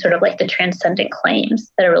making sort of like the transcendent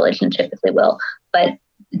claims that a religion typically will. But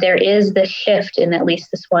there is the shift in at least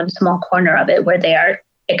this one small corner of it where they are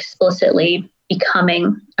explicitly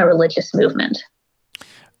becoming a religious movement.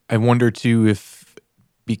 I wonder too if,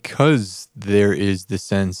 because there is the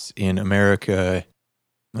sense in America,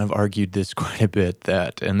 I've argued this quite a bit,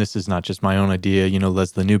 that, and this is not just my own idea,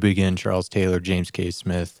 Leslie Newbigin, Charles Taylor, James K.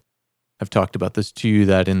 Smith, I've talked about this too,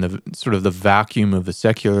 that in the sort of the vacuum of the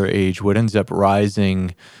secular age, what ends up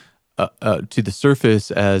rising to the surface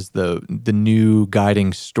as the new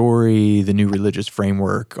guiding story, the new religious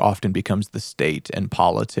framework, often becomes the state and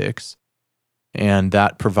politics. And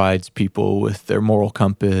that provides people with their moral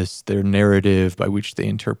compass, their narrative by which they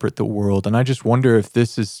interpret the world. And I just wonder if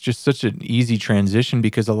this is just such an easy transition,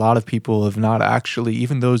 because a lot of people have not actually,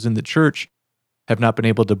 even those in the church, have not been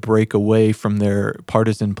able to break away from their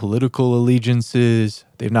partisan political allegiances.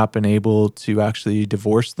 They've not been able to actually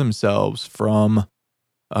divorce themselves from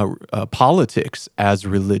politics as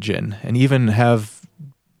religion, and even have,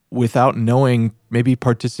 without knowing, maybe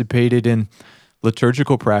participated in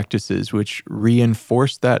liturgical practices which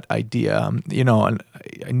reinforce that idea. And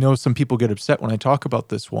I know some people get upset when I talk about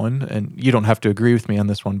this one, and you don't have to agree with me on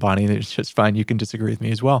this one, Bonnie. It's just fine. You can disagree with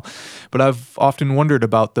me as well. But I've often wondered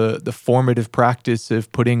about the formative practice of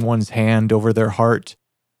putting one's hand over their heart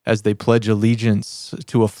as they pledge allegiance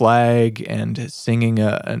to a flag and singing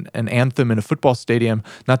an anthem in a football stadium.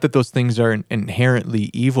 Not that those things are inherently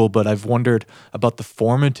evil, but I've wondered about the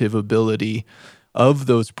formative ability of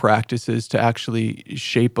those practices to actually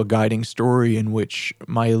shape a guiding story in which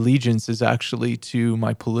my allegiance is actually to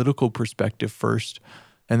my political perspective first,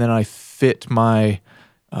 and then I fit my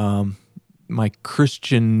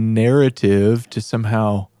Christian narrative to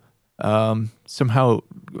somehow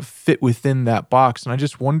fit within that box. And I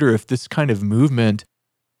just wonder if this kind of movement,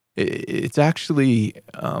 it's actually,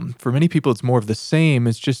 for many people, it's more of the same.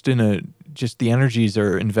 It's just the energies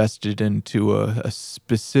are invested into a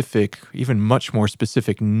specific, even much more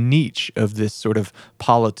specific niche of this sort of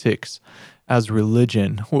politics as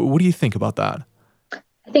religion. What do you think about that?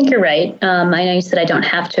 I think you're right. I know you said I don't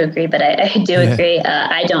have to agree, but I do agree.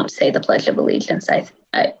 I don't say the Pledge of Allegiance.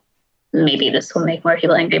 I maybe this will make more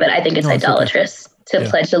people angry, but I think it's idolatrous to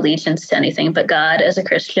pledge allegiance to anything but God as a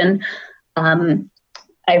Christian.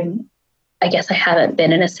 I guess I haven't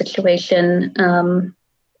been in a situation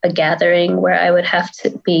a gathering where I would have to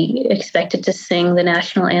be expected to sing the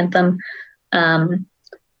national anthem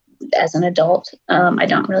as an adult. I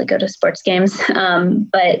don't really go to sports games,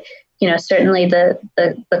 but certainly the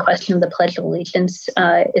question of the Pledge of Allegiance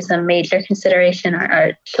is a major consideration.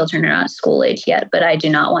 Our children are not school age yet, but I do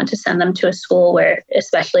not want to send them to a school where,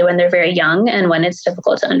 especially when they're very young and when it's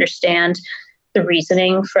difficult to understand the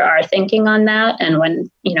reasoning for our thinking on that, and when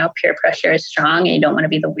peer pressure is strong and you don't want to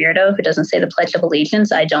be the weirdo who doesn't say the Pledge of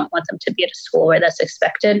Allegiance. I don't want them to be at a school where that's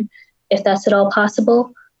expected, if that's at all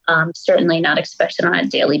possible. Certainly not expected on a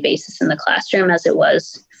daily basis in the classroom, as it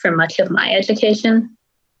was for much of my education.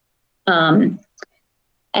 I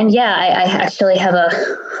actually have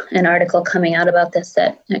an article coming out about this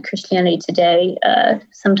at Christianity Today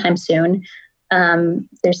sometime soon.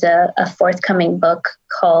 There's a forthcoming book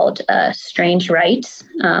called Strange Rites,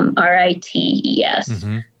 R-I-T-E-S,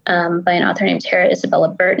 by an author named Tara Isabella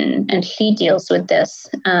Burton, and she deals with this.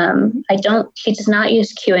 She does not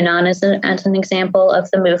use QAnon as an example of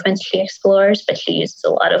the movements she explores, but she uses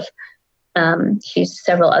she uses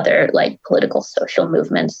several other political social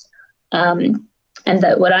movements. And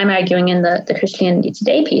what I'm arguing in the Christianity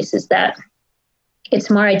Today piece is that it's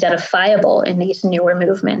more identifiable in these newer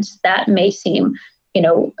movements that may seem,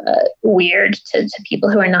 weird to people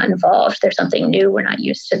who are not involved. There's something new. We're not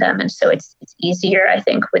used to them. And so it's easier, I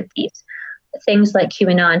think, with these things like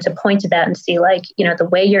QAnon to point to that and see, the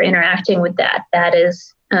way you're interacting with that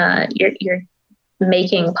is you're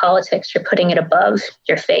making politics, you're putting it above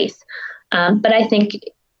your faith. But I think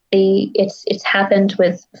it's happened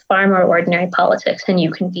with far more ordinary politics, and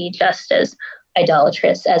you can be just as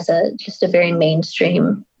idolatrous as just a very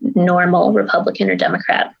mainstream, normal Republican or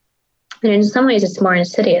Democrat. And in some ways, it's more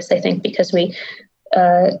insidious, I think, because we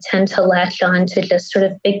tend to latch on to just sort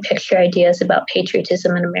of big picture ideas about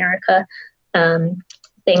patriotism in America,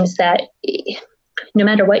 things that, no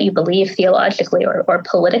matter what you believe theologically or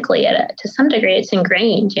politically, to some degree, it's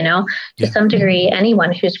ingrained, to some degree,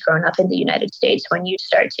 anyone who's grown up in the United States, when you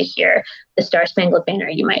start to hear the Star Spangled Banner,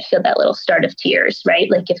 you might feel that little start of tears, right?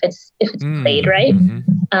 If it's played right.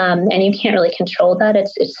 And you can't really control that.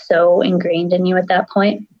 It's so ingrained in you at that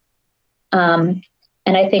point. And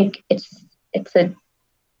I think it's a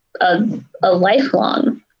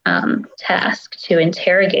lifelong task to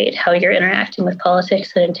interrogate how you're interacting with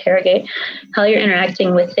politics, and interrogate how you're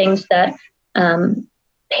interacting with things that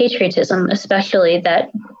patriotism, especially,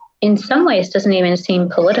 that in some ways doesn't even seem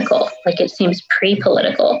political, it seems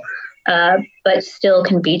pre-political, but still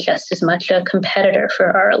can be just as much a competitor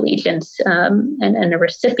for our allegiance, and a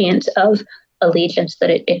recipient of allegiance that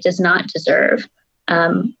it does not deserve.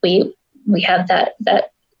 We have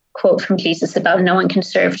that quote from Jesus about no one can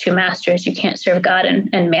serve two masters. You can't serve God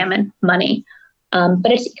and mammon, money.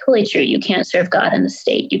 But it's equally true. You can't serve God in the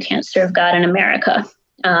state. You can't serve God in America.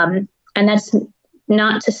 And that's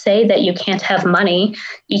not to say that you can't have money.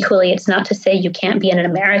 Equally, it's not to say you can't be an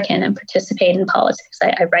American and participate in politics.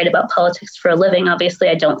 I write about politics for a living. Obviously,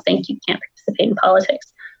 I don't think you can't participate in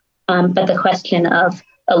politics. But the question of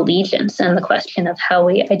allegiance and the question of how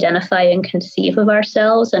we identify and conceive of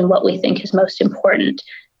ourselves and what we think is most important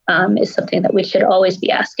is something that we should always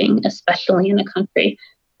be asking, especially in a country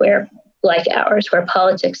where, like ours, where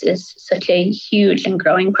politics is such a huge and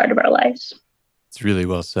growing part of our lives. It's really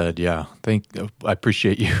well said. Yeah. I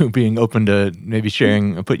appreciate you being open to maybe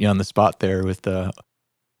sharing, putting you on the spot there with that.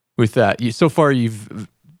 So far,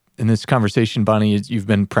 in this conversation, Bonnie, you've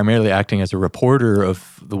been primarily acting as a reporter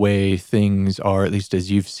of the way things are, at least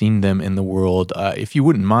as you've seen them in the world. If you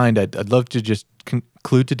wouldn't mind, I'd love to just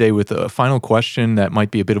conclude today with a final question that might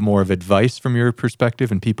be a bit more of advice from your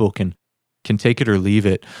perspective, and people can take it or leave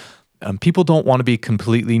it. People don't want to be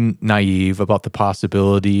completely naive about the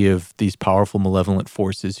possibility of these powerful, malevolent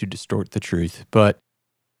forces who distort the truth, but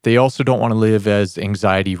they also don't want to live as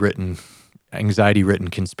anxiety-ridden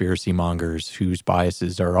conspiracy mongers whose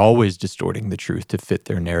biases are always distorting the truth to fit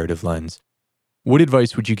their narrative lens. What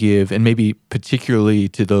advice would you give, and maybe particularly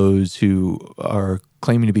to those who are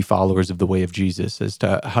claiming to be followers of the way of Jesus, as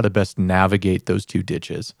to how to best navigate those two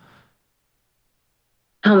ditches?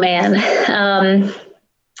 Oh, man.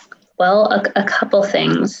 Well, a couple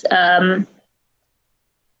things.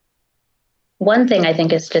 One thing I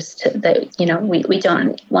think is just that, we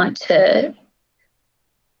don't want to...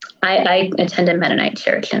 I attend a Mennonite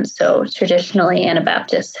church, and so traditionally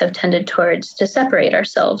Anabaptists have tended to separate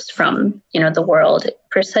ourselves from, the world,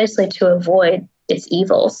 precisely to avoid its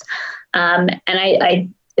evils. And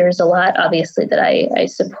there's a lot, obviously, that I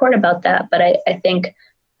support about that, but I think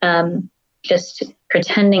just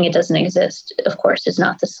pretending it doesn't exist, of course, is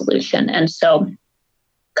not the solution. And so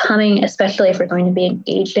coming, especially if we're going to be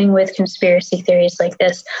engaging with conspiracy theories like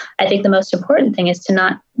this, I think the most important thing is to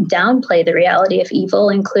not downplay the reality of evil,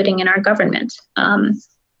 including in our government.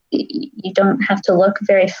 You don't have to look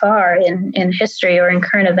very far in history or in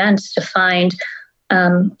current events to find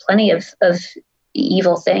plenty of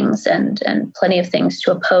evil things and plenty of things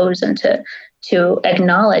to oppose and to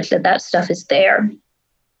acknowledge that stuff is there.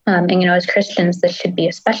 And, as Christians, this should be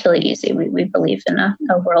especially easy. We believe in a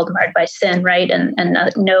world marred by sin, right? And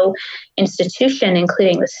no institution,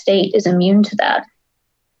 including the state, is immune to that.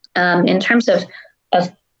 In terms of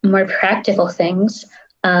more practical things,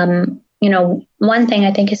 one thing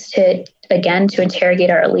I think is to interrogate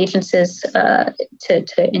our allegiances,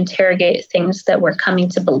 to interrogate things that we're coming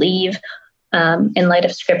to believe in light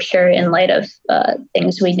of Scripture, in light of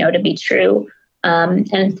things we know to be true,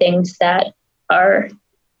 and things that are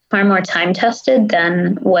far more time-tested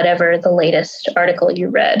than whatever the latest article you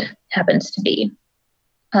read happens to be.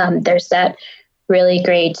 There's that really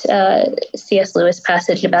great C.S. Lewis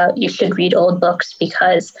passage about you should read old books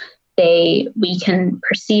because we can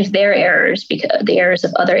perceive their errors, because the errors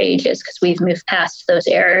of other ages, because we've moved past those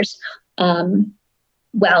errors,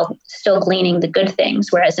 while still gleaning the good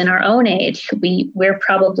things. Whereas in our own age, we're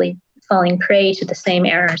probably falling prey to the same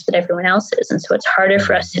errors that everyone else is. And so it's harder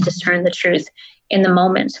for us to discern the truth in the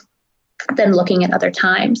moment than looking at other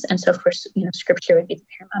times. And so, Scripture would be the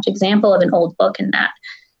paramount example of an old book in that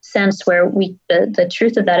sense, where the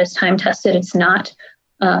truth of that is time tested. It's not,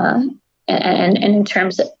 and in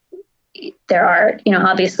terms of, there are,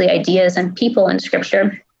 obviously ideas and people in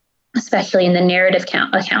Scripture, especially in the narrative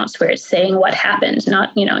accounts where it's saying what happened,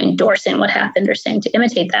 not, endorsing what happened or saying to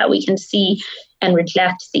imitate that. We can see and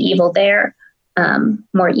reject the evil there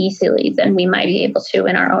more easily than we might be able to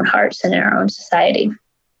in our own hearts and in our own society.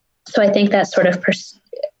 So I think that sort of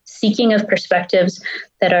seeking of perspectives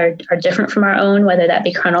that are different from our own, whether that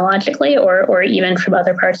be chronologically or even from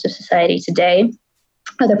other parts of society today,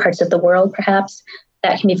 other parts of the world perhaps,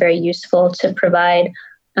 that can be very useful to provide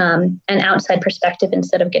an outside perspective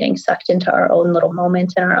instead of getting sucked into our own little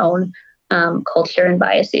moment and our own culture and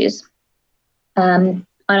biases. On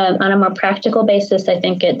a more practical basis, I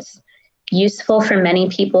think it's useful for many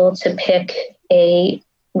people to pick a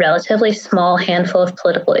relatively small handful of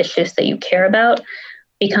political issues that you care about,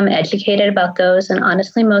 become educated about those, and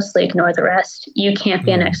honestly, mostly ignore the rest. You can't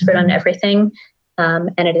be an expert on everything.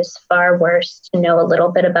 And it is far worse to know a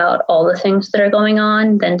little bit about all the things that are going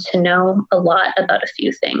on than to know a lot about a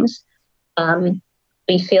few things.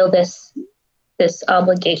 We feel this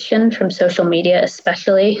obligation from social media,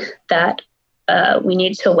 especially, that we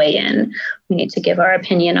need to weigh in. We need to give our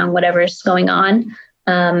opinion on whatever's going on.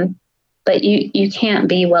 But you can't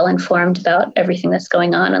be well informed about everything that's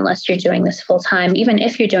going on unless you're doing this full time. Even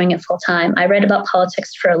if you're doing it full time, I write about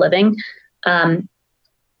politics for a living.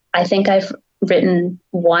 I think I've written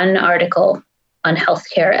one article on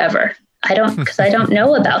healthcare ever. I don't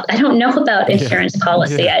know about insurance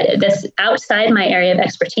policy. That's outside my area of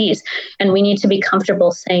expertise. And we need to be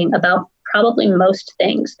comfortable saying about probably most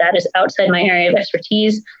things that is outside my area of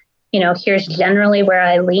expertise. Here's generally where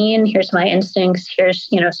I lean. Here's my instincts. Here's,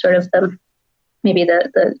 sort of maybe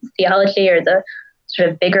the theology or the sort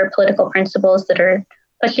of bigger political principles that are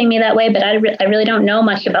pushing me that way. But I really don't know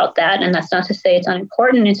much about that. And that's not to say it's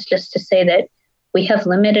unimportant. It's just to say that we have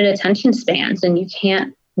limited attention spans and you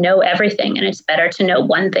can't know everything. And it's better to know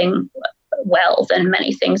one thing well than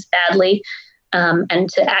many things badly, and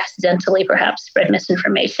to accidentally perhaps spread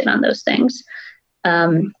misinformation on those things.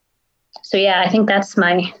 So yeah, I think that's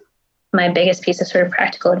my biggest piece of sort of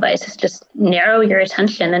practical advice is just narrow your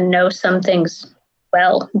attention and know some things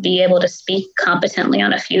well, be able to speak competently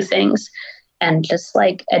on a few things, and just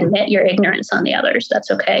admit your ignorance on the others.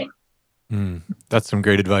 That's okay. That's some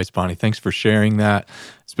great advice, Bonnie. Thanks for sharing that.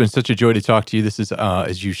 It's been such a joy to talk to you. This is,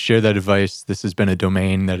 as you share that advice, this has been a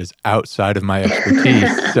domain that is outside of my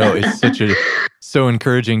expertise. So it's so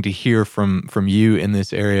encouraging to hear from you in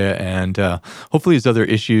this area. And hopefully as other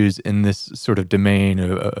issues in this sort of domain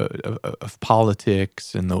of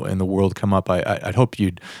politics and the world come up, I'd hope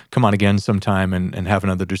you'd come on again sometime and have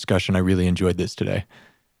another discussion. I really enjoyed this today.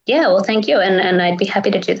 Yeah, well, thank you. And I'd be happy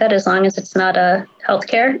to do that as long as it's not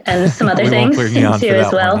healthcare and some other things too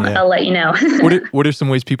as well. Yeah. I'll let you know. What are some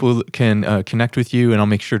ways people can connect with you? And I'll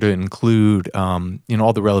make sure to include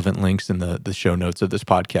all the relevant links in the show notes of this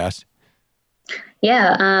podcast.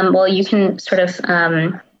 Yeah, well, you can sort of,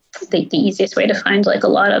 the easiest way to find a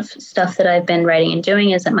lot of stuff that I've been writing and doing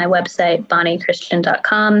is at my website,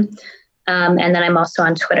 bonniechristian.com. And then I'm also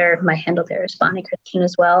on Twitter. My handle there is Bonnie Christian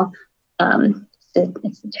as well.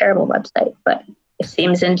 It's a terrible website, but it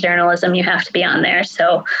seems in journalism you have to be on there.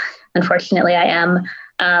 So unfortunately I am.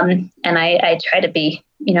 And I try to be,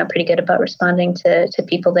 pretty good about responding to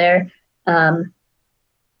people there.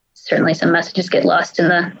 Certainly some messages get lost in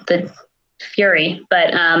the fury,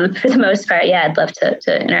 but for the most part, yeah, I'd love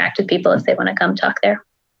to interact with people if they want to come talk there.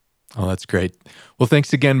 Oh, that's great. Well,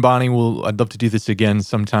 thanks again, Bonnie. I'd love to do this again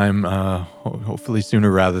sometime, hopefully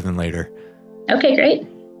sooner rather than later. Okay, great.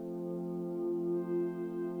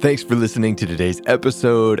 Thanks for listening to today's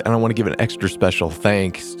episode, and I want to give an extra special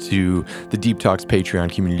thanks to the Deep Talks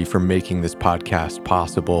Patreon community for making this podcast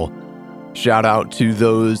possible. Shout out to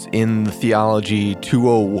those in the Theology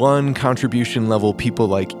 201 contribution level, people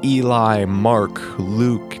like Eli, Mark,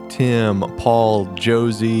 Luke, Tim, Paul,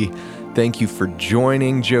 Josie. Thank you for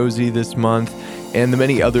joining Josie this month, and the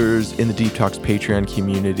many others in the Deep Talks Patreon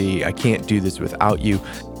community. I can't do this without you.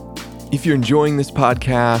 If you're enjoying this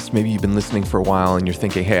podcast, maybe you've been listening for a while and you're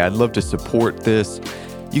thinking, hey, I'd love to support this,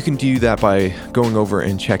 you can do that by going over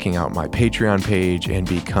and checking out my Patreon page and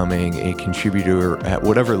becoming a contributor at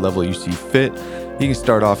whatever level you see fit. You can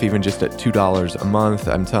start off even just at $2 a month.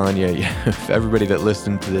 I'm telling you, if everybody that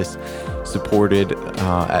listened to this supported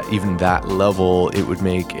at even that level, it would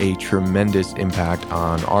make a tremendous impact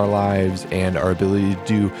on our lives and our ability to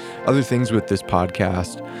do other things with this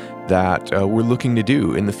podcast that we're looking to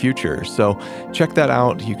do in the future. So check that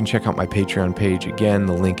out. You can check out my Patreon page. Again,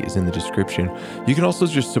 the link is in the description. You can also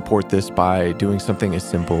just support this by doing something as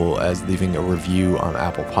simple as leaving a review on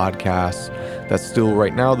Apple Podcasts. That's still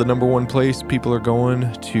right now the number one place people are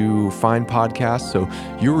going to find podcasts. So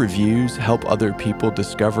your reviews help other people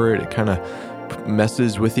discover it. It kind of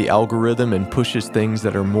messes with the algorithm and pushes things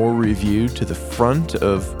that are more reviewed to the front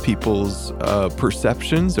of people's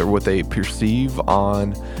perceptions or what they perceive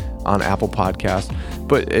on Apple Podcasts.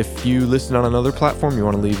 But if you listen on another platform, you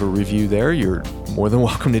want to leave a review there, you're more than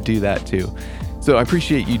welcome to do that too. So I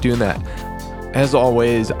appreciate you doing that. As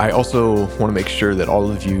always, I also want to make sure that all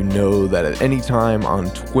of you know that at any time on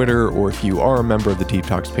Twitter, or if you are a member of the Deep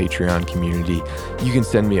Talks Patreon community, you can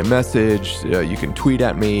send me a message, you can tweet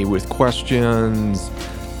at me with questions,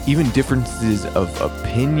 even differences of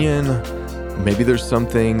opinion. Maybe there's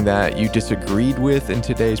something that you disagreed with in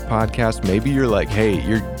today's podcast. Maybe you're like, hey,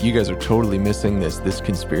 you guys are totally missing this. This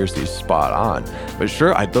conspiracy is spot on. But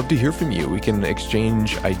sure, I'd love to hear from you. We can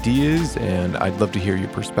exchange ideas, and I'd love to hear your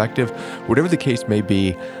perspective. Whatever the case may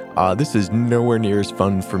be, this is nowhere near as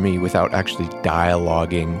fun for me without actually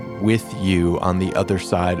dialoguing with you on the other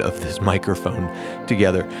side of this microphone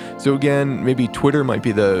together. So again, maybe Twitter might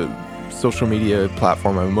be the social media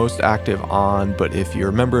platform I'm most active on, but if you're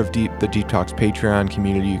a member of the Deep Talks Patreon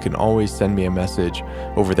community, you can always send me a message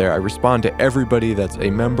over there. I respond to everybody that's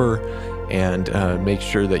a member and make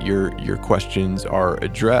sure that your questions are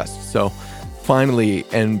addressed. So finally,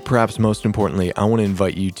 and perhaps most importantly, I want to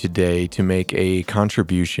invite you today to make a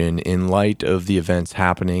contribution in light of the events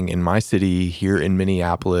happening in my city here in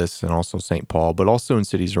Minneapolis and also St. Paul, but also in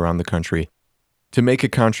cities around the country, to make a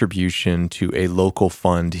contribution to a local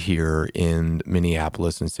fund here in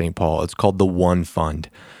Minneapolis and St. Paul. It's called the One Fund.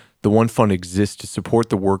 The One Fund exists to support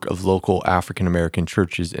the work of local African-American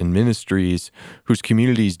churches and ministries whose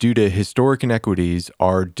communities, due to historic inequities,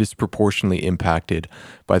 are disproportionately impacted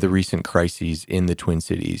by the recent crises in the Twin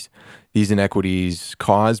Cities. These inequities,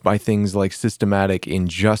 caused by things like systematic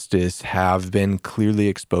injustice, have been clearly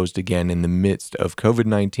exposed again in the midst of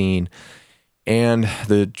COVID-19 and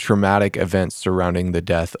the traumatic events surrounding the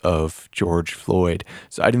death of George Floyd.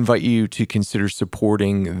 So I'd invite you to consider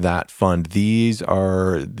supporting that fund. These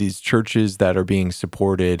are these churches that are being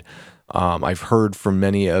supported. I've heard from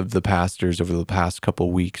many of the pastors over the past couple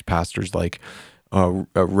of weeks, pastors like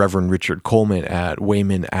Reverend Richard Coleman at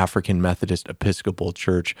Wayman African Methodist Episcopal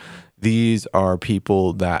Church. These are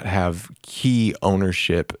people that have key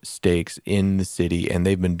ownership stakes in the city, and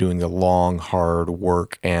they've been doing the long, hard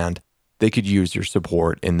work, and they could use your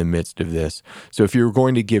support in the midst of this. So if you're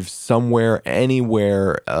going to give somewhere,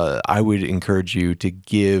 anywhere, I would encourage you to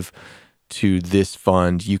give to this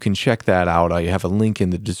fund. You can check that out. I have a link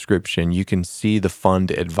in the description. You can see the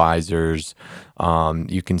fund advisors.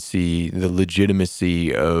 You can see the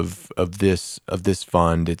legitimacy of this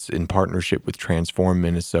fund. It's in partnership with Transform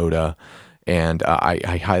Minnesota, and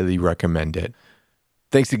I highly recommend it.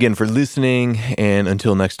 Thanks again for listening, and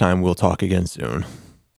until next time, we'll talk again soon.